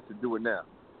made sense to do it now.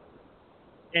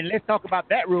 And let's talk about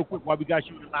that real quick while we got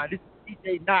you on the line. This is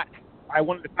DJ Knott,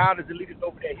 one of the founders and leaders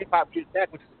over there at Hip Hop Gives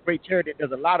Back, which is a great charity that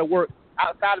does a lot of work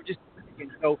outside of just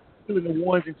music. And doing the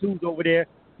ones and twos over there.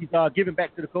 He's giving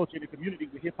back to the culture and the community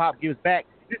with Hip Hop Gives Back.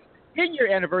 This is the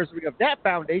 10-year anniversary of that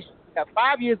foundation. We got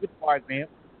 5 years with the bar exam,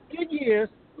 10 years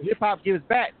with Hip Hop Gives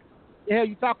Back. What the hell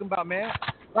you talking about, man?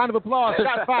 Round of applause.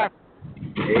 Shots fired.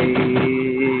 Hey.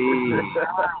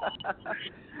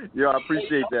 Yo, I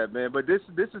appreciate that, man. But this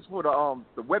is for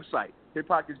the website,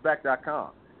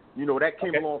 hiphopgetsback.com. That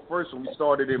came along first when we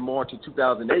started in March of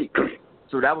 2008.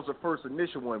 So that was the first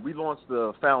initial one. We launched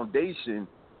the foundation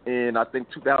in, I think,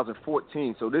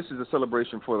 2014. So this is a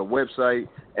celebration for the website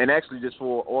and actually just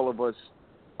for all of us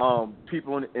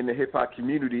people in the hip-hop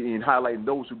community and highlighting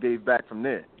those who gave back from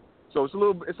there. So it's a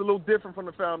little different from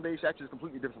the foundation. Actually, it's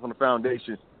completely different from the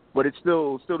foundation. But it's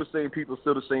still the same people,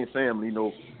 still the same family,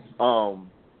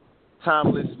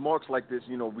 timeless marks like this,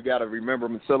 we got to remember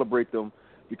them and celebrate them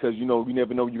because, you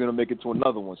never know you're going to make it to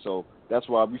another one. So that's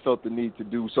why we felt the need to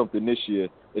do something this year,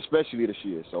 especially this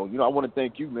year. So, I want to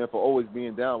thank you, man, for always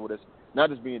being down with us, not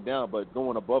just being down, but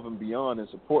going above and beyond and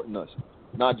supporting us,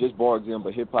 not just Bar Exam,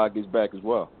 but Hip Hop Gets Back as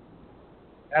well.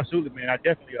 Absolutely, man. I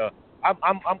definitely,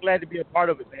 I'm glad to be a part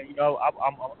of it, man.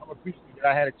 I'm appreciative that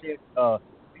I had a chance to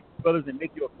meet you brothers and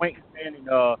make your acquaintance, man, and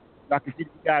I consider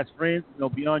you guys friends,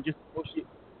 beyond just bullshit.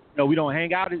 We don't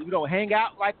hang out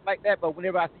like that, but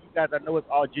whenever I see you guys, I know it's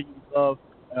all genuine love,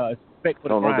 it's respect for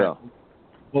the grind. No doubt.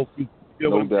 Both people.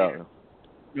 No doubt.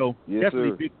 Yes, definitely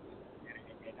sir. big.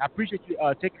 And I appreciate you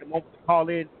taking a moment to call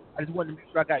in. I just wanted to make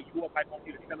sure I got you up. I want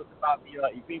you to tell us about the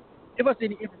event. Give us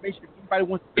any information if anybody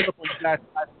wants to fill up on you guys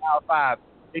at Aisle 5.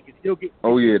 They can still get.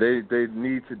 Oh yeah, they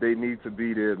need to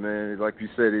be there, man. Like you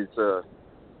said, it's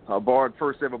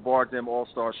first ever Bar Exam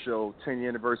All-Star Show, 10th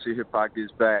anniversary of Hip Hop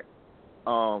Gets Back.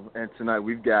 And tonight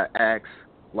we've got acts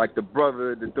like the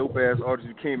brother, the dope ass artist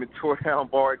who came and tore down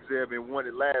Bar Exam and won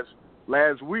it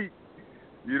last week.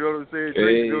 You know what I'm saying?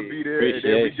 Tracy's gonna be there, and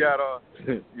then we got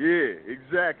yeah,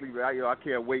 exactly. I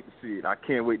can't wait to see it. I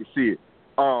can't wait to see it.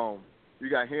 We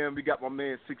got him. We got my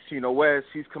man 16 OS.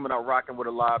 He's coming out rocking with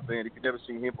a live band. If you've never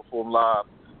seen him perform live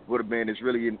with a band, it's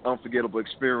really an unforgettable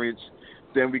experience.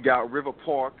 Then we got River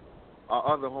Park.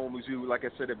 Our other homies who, like I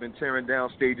said, have been tearing down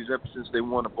stages ever since they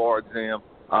won the Bar Exam.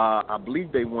 I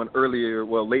believe they won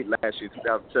late last year,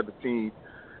 2017.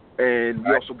 And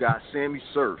we also got Sammy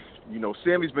Surf.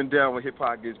 Sammy's been down with Hip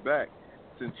Hop Gets Back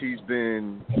since he's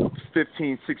been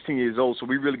 15, 16 years old. So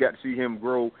we really got to see him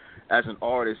grow as an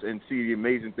artist and see the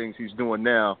amazing things he's doing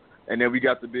now. And then we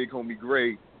got the big homie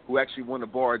Gray, who actually won the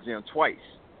Bar Exam twice.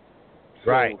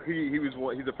 So right. He's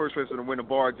the first person to win the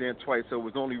Bar Exam twice, so it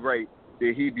was only right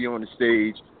that he be on the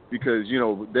stage because,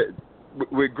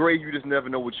 with Gray, you just never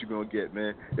know what you're going to get,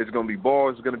 man. It's going to be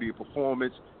bars. It's going to be a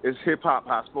performance. It's hip-hop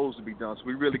how it's supposed to be done. So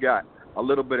we really got a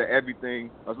little bit of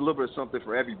everything, a little bit of something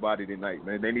for everybody tonight,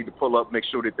 man. They need to pull up, make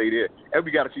sure that they're there. And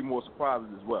we got a few more surprises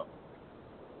as well.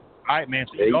 All right, man.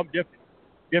 So I'm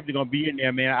definitely going to be in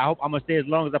there, man. I hope I'm going to stay as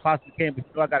long as I possibly can,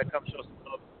 but I got to come show some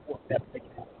love and support that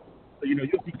particular. So, you'll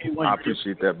see K1. I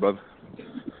appreciate that, brother.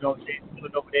 What I'm saying?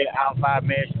 Pulling over there, Aisle 5,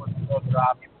 man. Showing some love to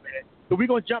our people, man. So we're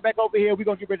going to jump back over here. We're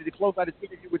going to get ready to close out this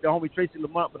interview with the homie Tracy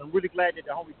Lamont, but I'm really glad that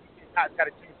the homie DJ Knott's got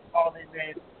a chance to call in,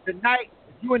 man. Tonight,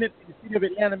 if you're in the city of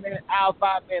Atlanta, man, Aisle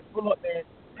 5, man, pull up, man.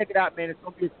 Check it out, man. It's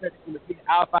going to be a spectacle.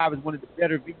 Al 5 is one of the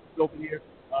better venues over here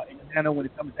in Atlanta when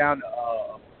it comes down to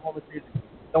performances and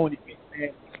throwing these gigs, man.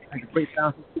 Has a great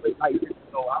sound system, great light.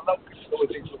 So I love the show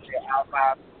events over there, Al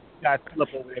 5. You guys pull up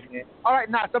over there, man. All right,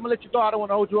 Knox, I'm going to let you go. I don't want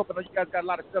to hold you up. I know you guys got a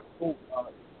lot of stuff to go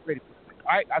ready for.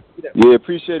 All right, I'll see you there. Yeah,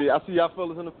 appreciate it. I'll see y'all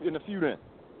fellas in a few then.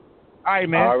 All right,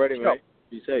 man. Already, man.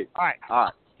 Be safe. All right. All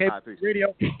right. K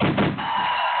Radio.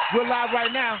 We're live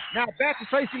right now. Now back to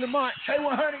Tracy Lamont.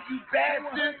 K100, you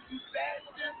bastard.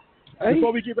 Hey.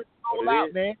 Before we get ready to roll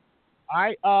out, man. All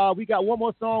right. We got one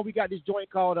more song. We got this joint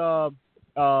called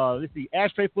let's see,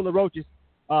 Ashtray Full of Roaches.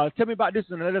 Tell me about this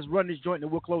one and let us run this joint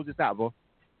and we'll close this out, bro.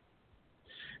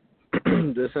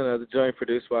 This is another joint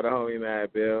produced by the homie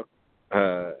Mad Bill.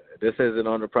 This isn't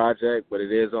on the project, but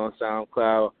it is on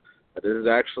SoundCloud. This is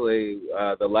actually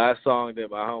the last song that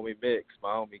my homie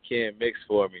Ken mixed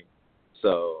for me.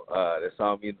 So this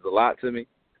song means a lot to me.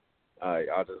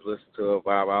 I'll just listen to it,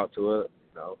 vibe out to it.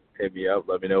 Hit me up,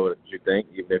 let me know what you think.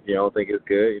 Even if you don't think it's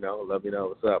good, let me know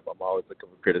what's up. I'm always looking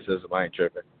for criticism. I ain't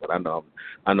tripping, but I know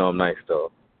I'm nice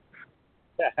though.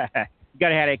 You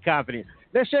gotta have that confidence.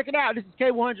 Let's check it out. This is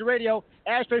K100 Radio.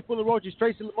 Ashtray Full of Roaches,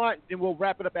 Tracy Lamont. Then we'll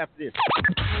wrap it up after this.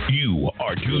 You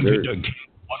are tuned to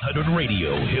K100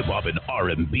 Radio, Hip Hop and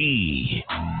R&B.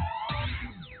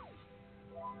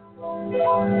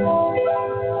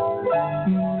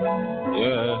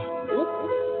 Yeah.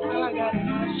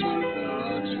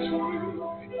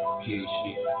 Here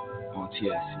shit on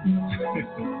TS.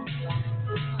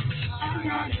 I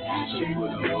got an ashtray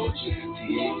with a roaches,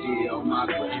 THC on my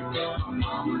breath. My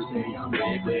mama say I'm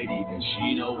bad, but even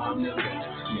she know I'm the best.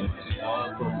 Give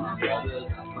love for my brothers,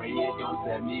 I pray it don't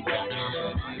set me back.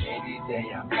 My lady say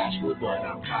I'm bashful, but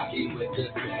I'm cocky with the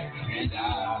set. And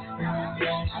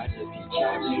I just keep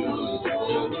traveling on this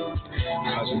road.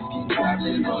 I just keep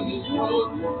traveling on this road.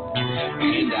 And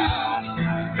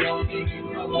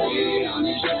making my way on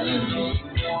this journey.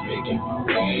 Making my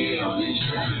way on this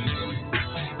journey.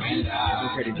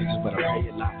 I pray to Jesus, but I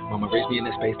pray a lot. Mama raised me in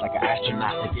this space like an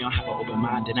astronaut. If you don't have an open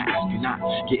mind, then I ask you not.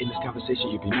 Get in this conversation,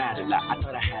 you'll be mad a lot. I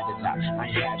thought I had it out. I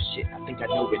ain't have shit. I think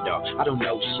I know it all. I don't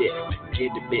know shit.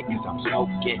 Get the bit cause I'm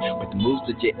smoking. But the move's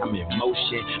legit, I'm in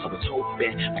motion. I was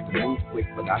hoping I could move quick,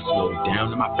 but I slowed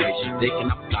down to my pace. Thinking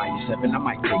I'm flying 7, I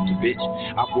might take you, bitch.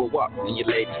 I will walk, and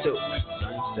your lady too.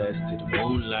 Sunsets to the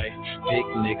moonlight.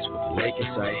 Picnics with the lake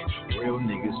in sight. Real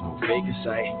niggas, no fake in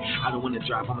sight. I don't wanna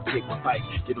drive, I'ma take my bike.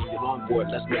 Get on your longboard,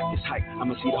 let's make this hike.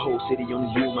 I'ma see the whole city on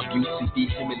the U. My view,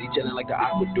 CD, Timothy chilling like the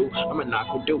aqua do. I'm an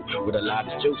aqua do with a lot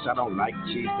of juice. I don't like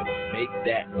cheese, but I'ma make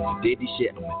that. Diddy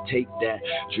shit, I'ma take that.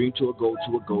 Dream to a goal,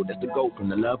 that's the goal. From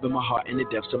the love in my heart and the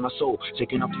depths of my soul.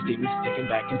 Taking off these demons, taking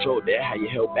back control. There, how you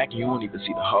held back and you won't even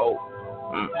see the hole.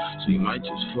 So you might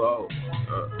just fall.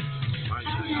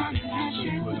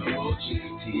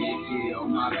 THC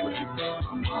on my breath.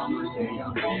 My mama say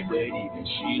I'm bad, but even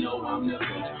she know I'm the best.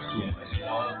 Yeah,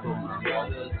 love for my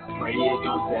brothers. I pray it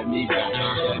don't set me back.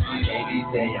 My lady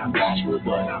say I'm bashful,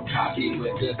 but I'm cocky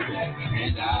with the set.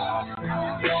 And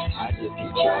I just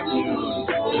keep traveling on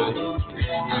this road.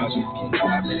 I just keep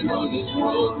traveling on this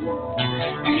road. And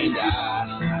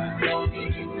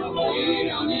making my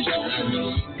way on this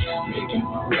journey. Making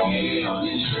my way on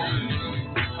this journey.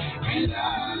 And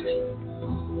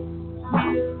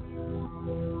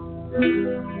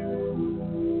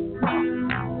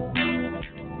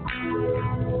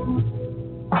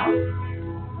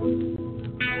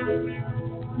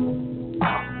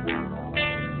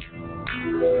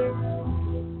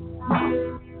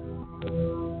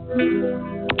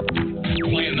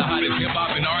Playing the hottest hip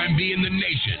hop and R&B in the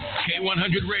nation.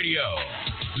 K100 Radio.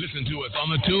 Listen to us on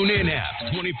the TuneIn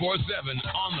app, 24/7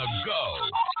 on the go.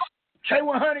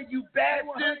 K100, you bad.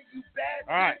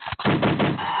 All right.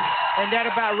 And that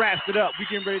about wraps it up. We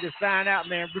getting ready to sign out,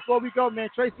 man. Before we go, man,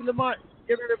 Tracy Lamont,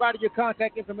 give everybody your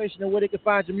contact information and where they can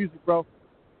find your music, bro.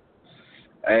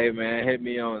 Hey, man, hit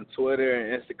me on Twitter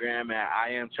and Instagram at I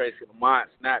am Tracy Lamont,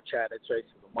 Snapchat at Tracy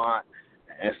Lamont,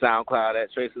 and SoundCloud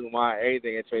at Tracy Lamont.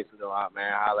 Everything at Tracy Lamont,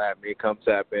 man. Holla at me. Come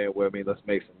tap in with me. Let's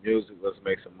make some music. Let's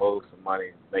make some moves, some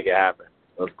money. Make it happen.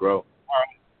 Let's grow. All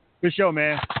right. Good show,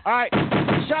 man. All right.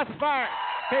 Shots fired.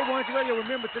 K100 Radio.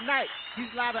 Remember, tonight, he's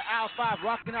live at Aisle 5,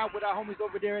 rocking out with our homies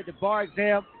over there at the Bar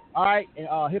Exam. All right. And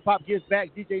Hip Hop Gives Back.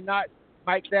 DJ Knott,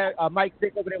 Mike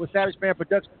Sick over there with Savage Fan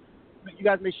Productions. You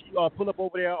guys make sure you pull up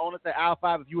over there on us at Aisle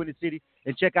 5 if you're in the city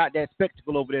and check out that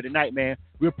spectacle over there tonight, man.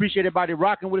 We appreciate everybody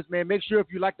rocking with us, man. Make sure if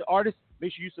you like the artist,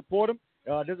 make sure you support them.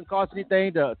 It doesn't cost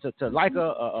anything to like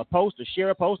a post or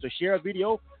share a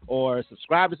video or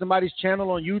subscribe to somebody's channel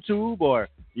on YouTube or,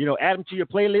 add them to your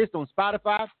playlist on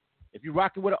Spotify. if you're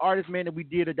rocking with an artist, man, that we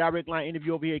did a direct line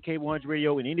interview over here at K100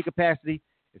 Radio in any capacity,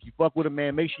 if you fuck with him,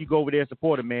 man, make sure you go over there and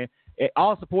support him, man.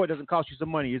 All support doesn't cost you some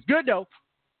money. It's good, though.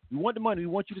 We want the money. We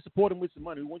want you to support him with some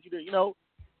money. We want you to,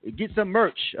 get some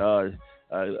merch.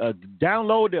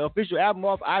 Download the official album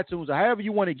off iTunes or however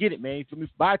you want to get it, man. For me,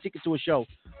 buy a ticket to a show.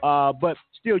 But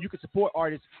still, you can support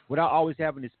artists without always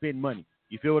having to spend money.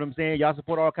 You feel what I'm saying? Y'all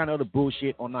support all kind of other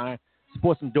bullshit online.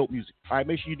 Support some dope music. All right,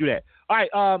 make sure you do that. All right,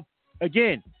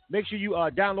 again, make sure you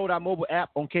download our mobile app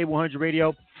on K100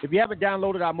 Radio. If you haven't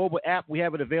downloaded our mobile app, we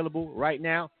have it available right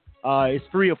now. It's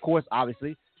free, of course,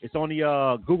 obviously. It's on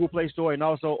the Google Play Store and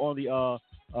also on the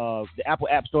Apple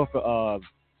App Store for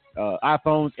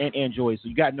iPhones and Android. So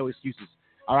you got no excuses.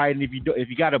 All right, and if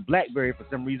you got a BlackBerry for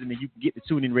some reason, then you can get the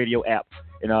TuneIn Radio app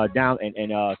and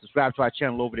subscribe to our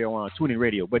channel over there on TuneIn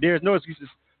Radio. But there's no excuses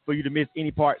for you to miss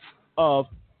any parts of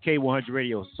K100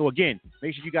 Radio. So again,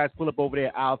 make sure you guys pull up over there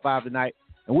at aisle 5 tonight.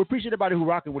 And we appreciate everybody who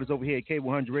rocking with us over here at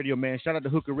K100 Radio, man. Shout out to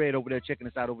Hooker Red over there checking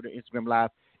us out over there Instagram Live.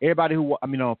 Everybody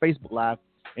on Facebook Live,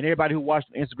 and everybody who watched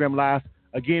on Instagram Live.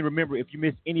 Again, remember, if you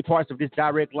missed any parts of this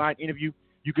direct line interview,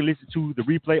 you can listen to the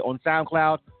replay on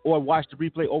SoundCloud or watch the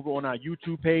replay over on our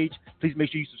YouTube page. Please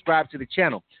make sure you subscribe to the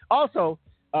channel. Also,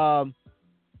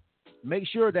 make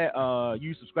sure that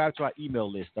you subscribe to our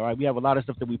email list. All right, we have a lot of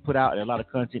stuff that we put out and a lot of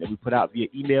content that we put out via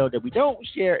email that we don't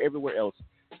share everywhere else.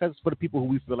 Because it's for the people who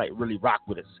we feel like really rock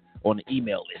with us on the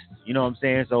email list. You know what I'm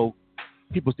saying? So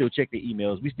people still check their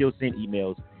emails. We still send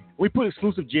emails. We put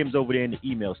exclusive gems over there in the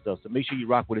email stuff. So make sure you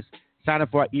rock with us. Sign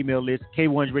up for our email list,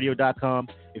 K100radio.com.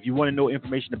 If you want to know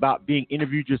information about being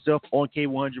interviewed yourself on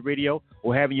K100 Radio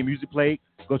or having your music played,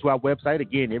 go to our website.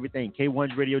 Again, everything,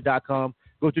 K100radio.com.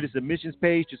 Go to the submissions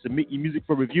page to submit your music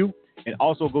for review, and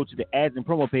also go to the ads and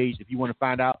promo page if you want to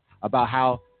find out about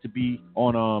how to be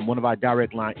on one of our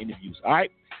direct line interviews. All right?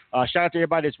 Shout out to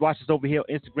everybody that's watched us over here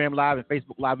on Instagram Live and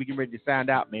Facebook Live. We getting ready to sign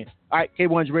out, man. All right,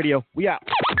 K100 Radio, we out.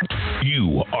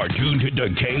 You are tuned to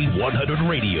K100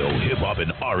 Radio, Hip Hop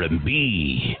and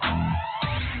R&B.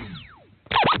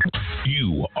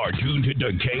 You are tuned to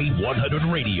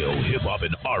K100 Radio, Hip Hop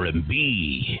and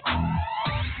R&B.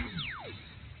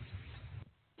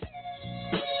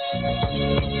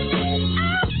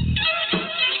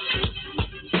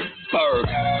 Berg.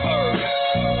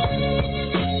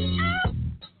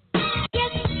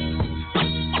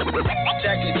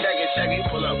 Check it.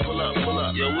 Pull up.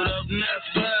 Yo, what up,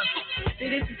 Nesta?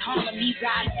 This is Harlem, you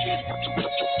guys.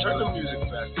 Turn the music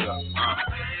back up.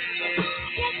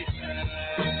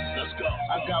 Let's go.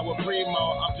 I got with Primo.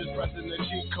 I'm just pressing the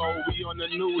cheat code. We on the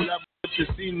new level.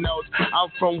 Casinos.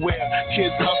 I'm from where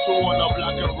kids hustle on the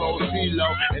block and roll CeeLo,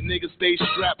 and niggas stay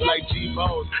strapped like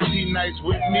G-Bos. T-Nights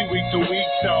with me week to week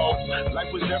though.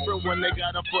 Life was different when they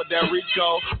got him for that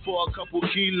Rico for a couple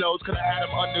kilos. Could have had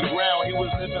him underground. He was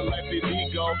living life in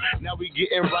ego. Now we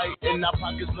getting right and our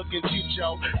pockets looking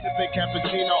cheap-yo. Sipping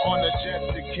cappuccino on the jets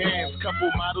and cans.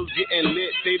 Couple models getting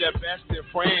lit. They the best in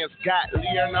France. Got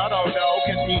Leonardo though.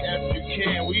 Catch me if you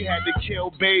can. We had to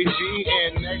kill Beijing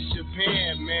and next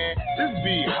Japan, man. This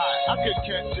be hot, I could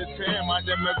catch a tan. My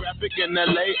demographic in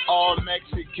LA, all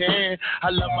Mexican. I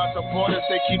love my supporters,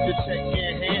 they keep the check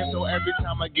in hand. So every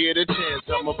time I get a chance,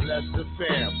 I'ma bless the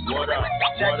fam. What up?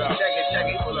 Check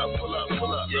it. Pull up.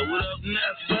 Yo, what up,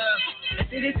 Nesta?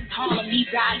 This is Harlem, you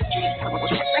guys.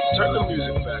 Turn the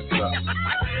music back up.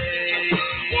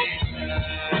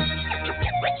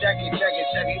 Check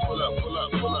it. Pull up.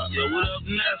 Yo, what up,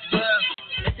 Nesta?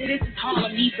 This is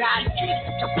Harlem, you guys.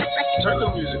 Turn the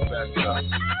music back up.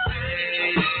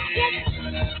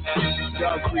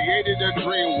 God created a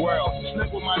dream world.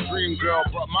 Slept with my dream girl,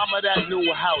 brought mama that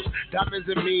new house. Diamonds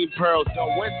and mean pearls.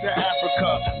 Done went to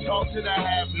Africa. Talked to the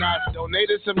have-nots.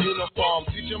 Donated some uniforms.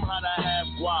 Teach them how to have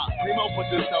guap. Primo put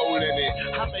the soul in it.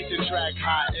 I make the track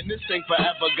hot. And this thing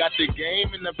forever got the game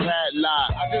in the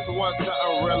padlock. I just want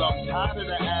something real. I'm tired of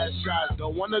the ass shots.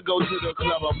 Don't wanna go to the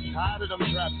club. I'm tired of them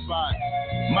trap spots.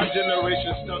 My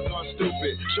generation stuck on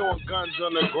stupid. Showing guns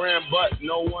on the gram, but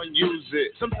no one use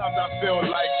it. Sometimes I feel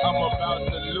like I'm about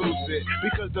to lose it.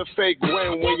 Because the fake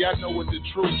win when y'all know what the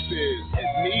truth is.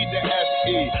 It's me, the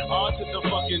S.E. R to the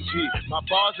fucking G. My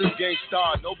bars is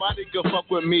gangstar. Nobody can fuck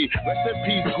with me. Rest in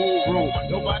peace, Guru.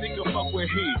 Nobody can fuck with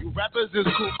he. You rappers is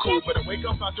cool. Better wake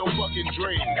up out your fucking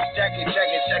dream. Check it.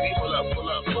 Pull up.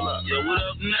 Yo, what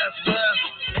up, Nesta?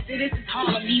 This is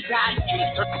Harlem, you guys.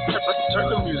 Turn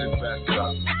the music back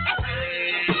up.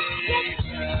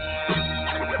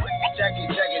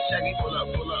 Check it. Pull up.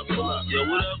 Yo,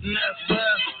 what up, Nesta?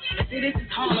 This is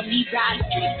Harlem, you guys.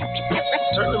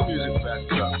 Turn the music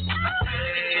back up.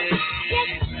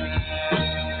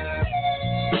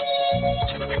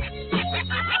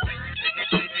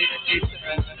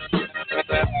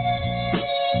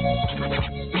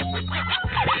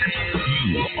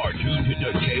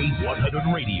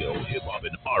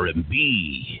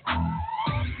 R&B.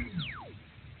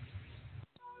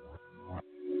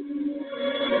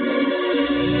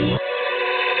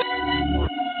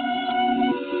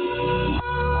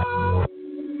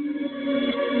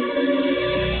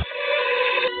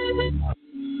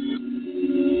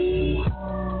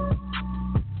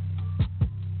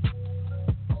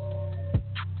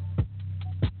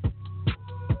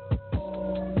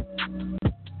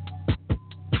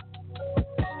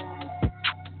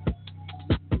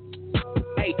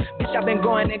 I've been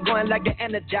going and going like an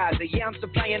energizer. Yeah, I'm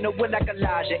supplying the wood like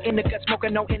Elijah. Indica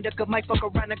smoking, no indica, might fuck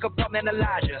around and compartment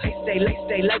Elijah. They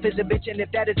say, life is a bitch, and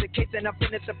if that is the case, then I'm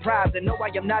finna surprise. And no,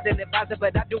 I am not an advisor,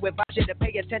 but I do advise you to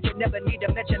pay attention. Never need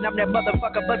to mention I'm that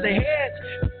motherfucker buzzing heads.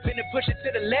 Finna push it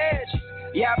to the ledge.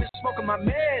 Yeah, I've been smoking my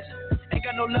meds. Ain't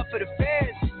got no love for the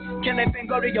feds. Can that thing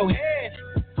go to your head?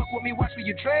 Fuck with me, watch where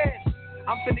you tread.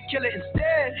 I'm finna kill it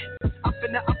instead. I'm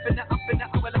finna,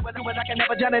 I can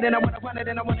never done it, and I wanna run it,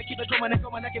 and I wanna keep it going and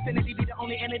going like infinity. Be the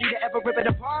only entity to ever rip it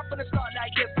apart from the start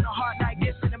like this, from the heart like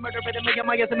this, and the murder of a million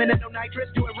miles a minute, no nitrous,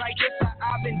 do it right this.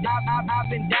 I've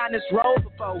been down this road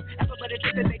before. Everybody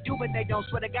think that they do, but they don't.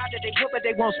 Swear to God that they will, but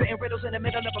they won't. Spitting riddles in the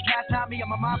middle of a pastime. Me and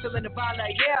my mom feeling the vibe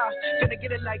like gonna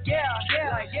get it like yeah.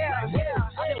 I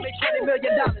just make $20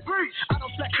 million. I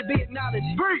don't flex to be acknowledged.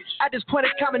 I just point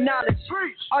at common knowledge.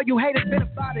 All you haters been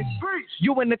about it.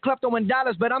 You in the club throwing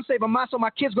dollars, but I'm saving mine so my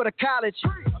kids go to college.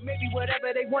 Or maybe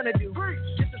whatever they wanna do.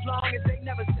 Just as long as they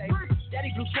never say.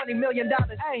 Daddy blew $20 million.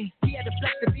 Ay, he had to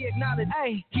flex to be acknowledged.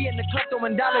 Ay, he in the club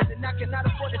throwing dollars and I cannot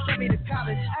afford to send me to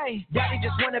college. Ay, Daddy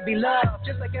just wanna be loved,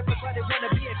 just like everybody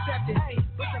wanna be accepted. Ay,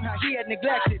 but somehow he had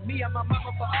neglected me and my mama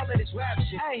for all of this rap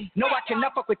shit. Ay, no, I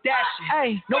cannot fuck with that shit.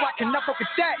 Ay, no, I cannot fuck with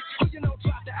that. You know,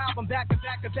 drop the album back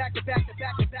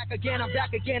again. I'm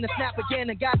back again and snap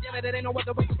again. And goddamn it, ain't no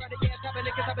other way to run again. Top of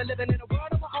niggas, I've been living in a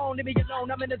world of my own. Leave me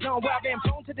alone, I'm in the zone where I've been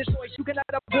prone to destroy. You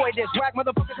cannot avoid this. Whack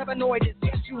motherfuckers have annoyed this.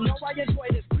 Yes, you know I enjoy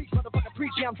this. Preach, motherfucker,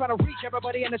 preach. Yeah, I'm trying to reach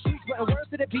everybody in the streets, putting words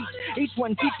to the beat. Each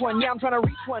one, teach one. Yeah, I'm trying to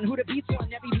reach one. Who the beats one?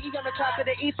 That be me on the top to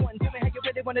the east one. Tell me how you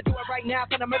really want to do it right now.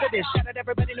 Finna murder this. Shout out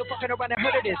everybody, no fucking around and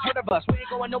heard of this. Heard of us. We ain't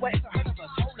going nowhere. It's a heard of us.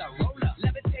 Roll up.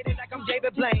 Levitating like I'm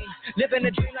David Blaine. Living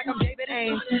a dream like I'm David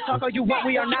Ames. Talk all you want,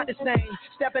 we are not the same.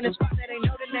 Step in the spot that ain't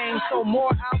know the name. So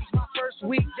more albums my first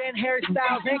week, then Harry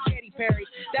Styles and Katy Perry.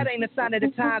 That ain't a sign of the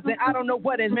times, and I don't know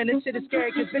what is. Man, this shit is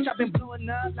scary, cause bitch, I've been blowing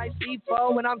up like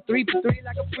C4, and I'm 3 for 3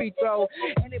 like a free throw.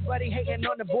 Anybody hating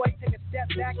on the boy, take a step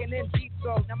back and then deep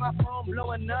throw. Now my phone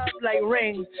blowing up like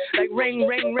ring. Like ring.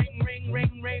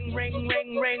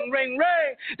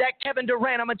 That Kevin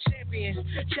Durant, I'm a champion.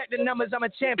 Check the numbers, I'm a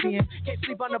champion. Can't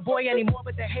sleep on the boy anymore,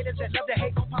 but the haters that love to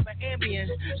hate gon' pop an ambient.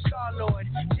 Star-Lord,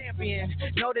 champion.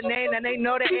 Know the name and they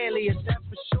know the alias, that's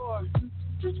for sure.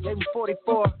 Gave him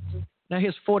 44. Now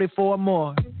here's 44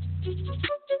 more.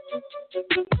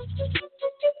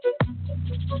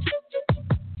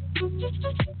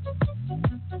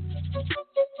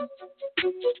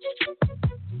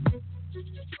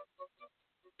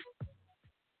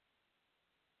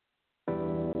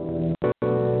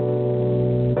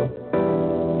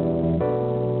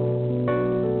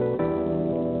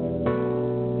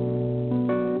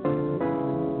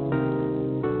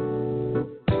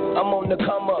 I'm on the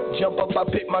come up, jump up, I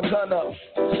pick my gun up.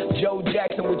 Joe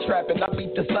Jackson with trapping, I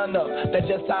beat the sun up. That's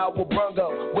just how I will brung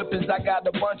up. Whippings I got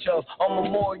a bunch of. On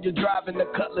Memorial driving the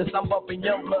Cutlass, I'm bumping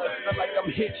young blood. Feel like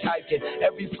I'm hitchhiking.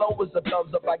 Every flow is a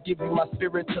thumbs up. I give you my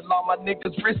spirit till all my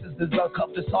niggas' wrists is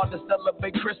uncuffed. It's hard to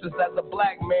celebrate Christmas as a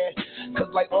black man. Cause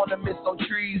like ornaments on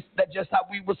trees, that's just how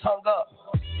we was hung up.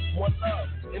 One love,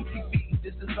 MTV,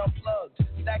 this is unplugged.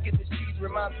 Stacking this cheese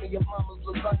reminds me of mama's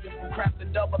lasagna from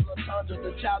crafting double entendre.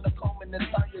 The child of Coleman and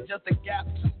Tanya, just a gap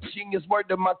tooth genius. Word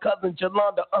to my cousin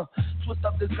Jolanda. Twist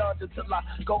up this ganja till I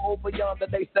go over yonder.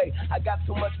 They say I got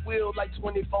too much wheel like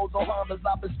 24s on Hondas.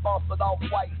 I've been sponsored off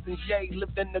whites and Jay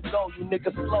lifting the go. You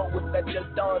niggas slow with that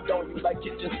just dawned on you like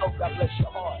it just so. God bless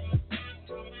your heart.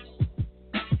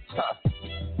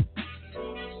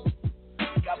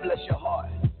 God bless your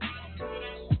heart.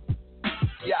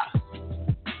 Yeah.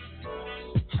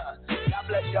 God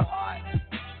bless your heart.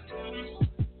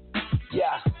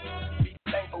 Yeah. Be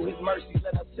thankful his mercy.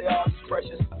 Let us say all his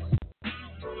precious.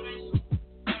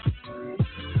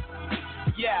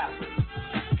 Yeah.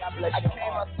 God bless your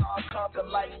heart. I saw conquer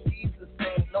like Jesus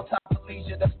said. No time for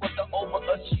leisure. That's what the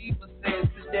overachiever says.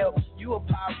 Still, you a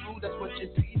pyro. That's what your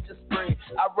seeds just spread.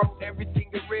 I wrote everything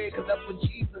in red because that's what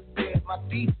Jesus said. My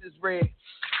feast is red.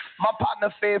 My partner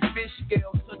fed fish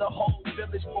scales to the whole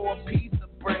village for a piece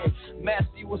of bread.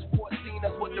 Matthew was 14,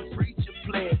 that's what the preacher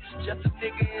played. Just a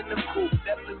nigga in the coop,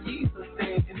 that's what Jesus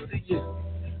said. Until you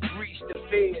reach the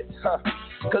feds,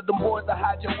 Cause them boys will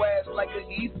hide your ass like an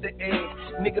Easter egg.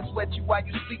 Niggas sweat you while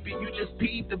you sleeping, you just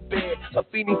peed the bed. A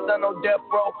feeding son on death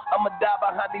row, I'ma die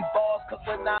behind these bars. Cause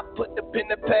when I put the pen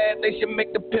to pad, they should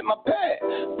make the pen my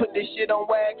pad. Put this shit on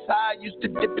wax high, used to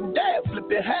dip and dab, flip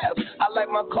it half. I like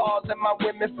my cars and my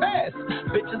women fast.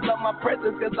 Bitches love my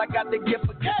presence cause I got the gift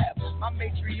of cab. My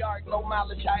matriarch, low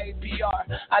mileage, high APR.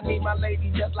 I need my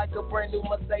lady just like a brand new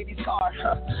Mercedes car.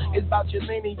 It's about your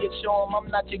lineage, show 'em I'm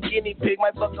not your guinea pig.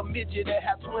 Might fuck a midget and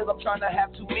have twins, I'm trying to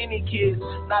have too many kids.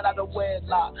 Not out of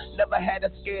wedlock, never had a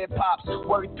scared pops.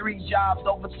 Worked 3 jobs,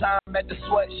 overtime at the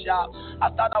sweatshop. I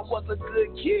thought I was a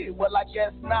good kid, well I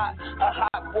guess not. A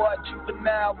hot boy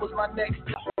juvenile was my next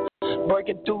stop.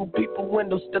 Breaking through people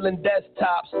windows, stealing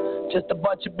desktops. Just a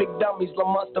bunch of big dummies,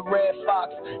 Lamont the red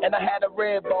fox. And I had a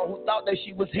red bone who thought that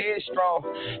she was headstrong.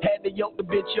 Had to yoke the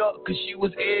bitch up cause she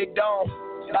was egged on.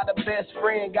 By the best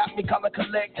friend, got me coming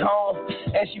collect home.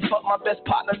 And she fucked my best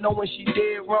partner knowing she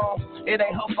did wrong. It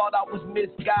ain't her fault I was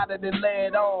misguided and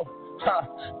led on.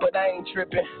 But I ain't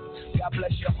tripping. God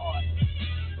bless your heart.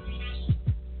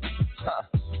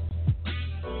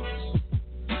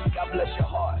 God bless your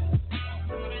heart.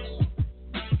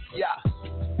 Yeah.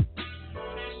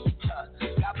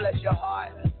 God bless your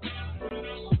heart.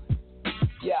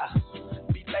 Yeah.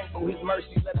 Be thankful his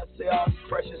mercy. Let us say all these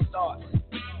precious thoughts.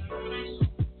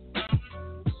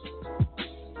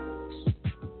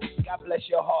 God bless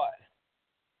your heart.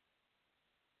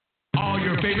 All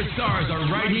your favorite stars are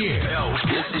right here. Yo,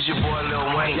 this is your boy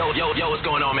Lil Wayne. Yo, what's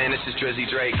going on, man? This is Tracy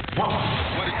Drake.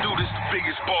 What it do? This the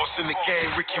biggest boss in the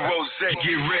game, Ricky Rose. Get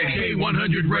ready.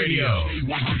 K100 Radio.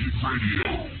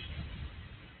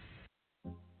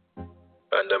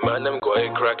 And the man them go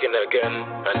cracking again.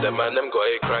 And the man them go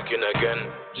cracking again.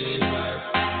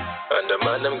 And the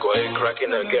man them go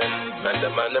cracking again. And the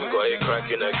man them go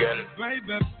cracking again.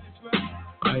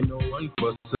 I know one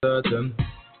for certain.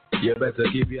 You better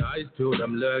keep your eyes peeled,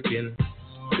 I'm lurking.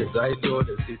 Cause I saw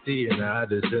the city in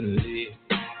Addison Lee.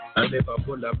 And if I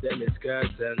pull up then it's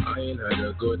curtain. I ain't had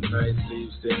a good night's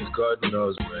sleep since God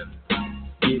knows when.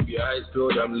 Keep your eyes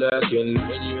peeled, I'm lurking.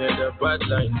 When you hear the bad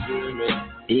line booming,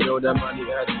 you know the money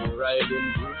had me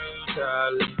riding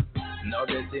brutal. Now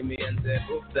they see me and say,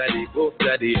 boof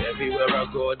daddy. Everywhere I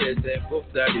go, they say, boof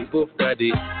daddy.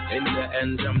 In the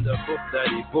end, I'm the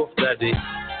boof daddy.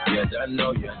 You done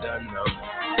know.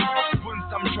 Once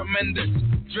I'm tremendous,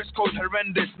 dress code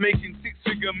horrendous, making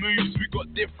 6-figure moves, we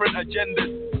got different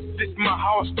agendas. This my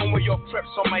house, don't wear your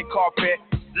preps on my carpet.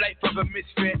 Life of a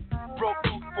misfit, broke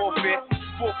food forfeit,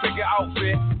 4-figure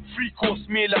outfit, 3-course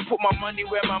meal, I put my money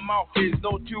where my mouth is,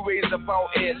 no 2 ways about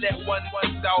it, let one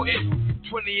doubt it,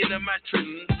 20 in a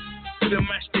mattress, to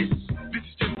match this is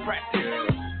just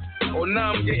practice. Oh,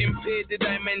 now I'm getting paid the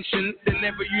dimension. They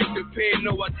never used to pay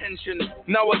no attention.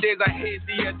 Nowadays I hate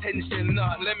the attention.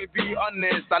 Nah, let me be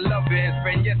honest, I love it.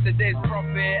 Spend yesterday's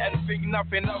profit and think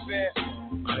nothing of it.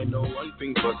 I know one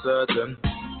thing for certain.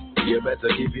 You better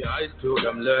keep your eyes peeled,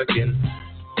 I'm lurking.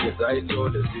 Cause I saw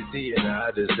the city in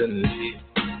Addison Lee.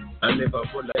 And if I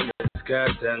pull like a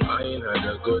curtain, I ain't had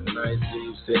a good night's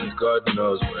sleep since God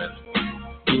knows when.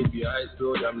 Keep your eyes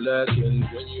peeled, I'm lurking.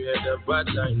 When you hear the bad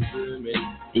line booming,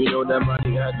 you know the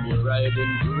money had me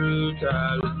riding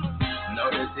brutal. Now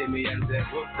they see me and say,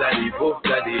 boof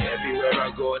daddy. Everywhere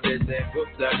I go, they say, boof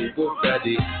daddy.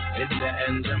 In the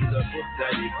end, I'm the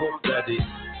boof daddy.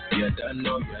 You done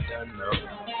know.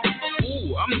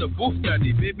 Ooh, I'm the boof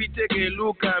daddy, baby, take a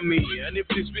look at me. And if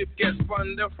this whip gets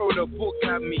fun, then throw the book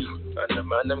at me. And the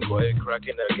man them go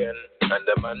cracking again. And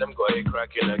the man them go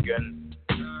cracking again.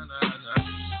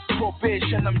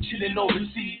 Probation, I'm chilling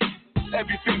overseas.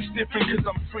 Everything's different cause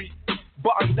I'm free.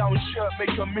 Button down shirt,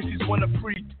 make your missus wanna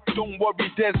free. Don't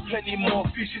worry, there's plenty more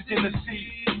fishes in the sea.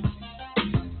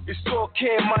 It's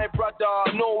okay, my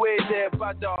brother, no way they're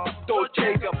badder. Don't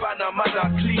take a banner,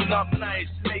 man, clean up nice.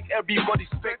 Make everybody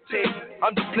spectate.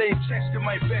 I'm just playing chess to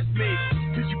my best mate.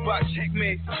 Cause you back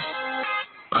checkmate.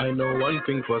 I know one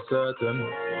thing for certain.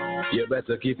 You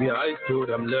better keep your eyes peeled,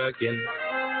 I'm lurking.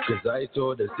 Cause I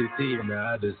saw the city in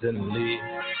Addison Lee.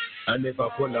 And if I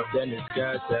pull up then it's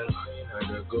curtain. I ain't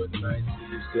had a good night's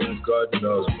sleep since God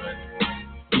knows when.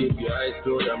 Keep your eyes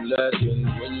peeled, I'm lurking.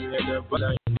 When you hear the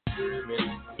line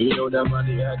booming, you know the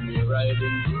money had me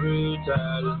riding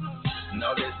brutal.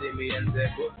 Now they see me and say,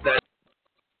 boof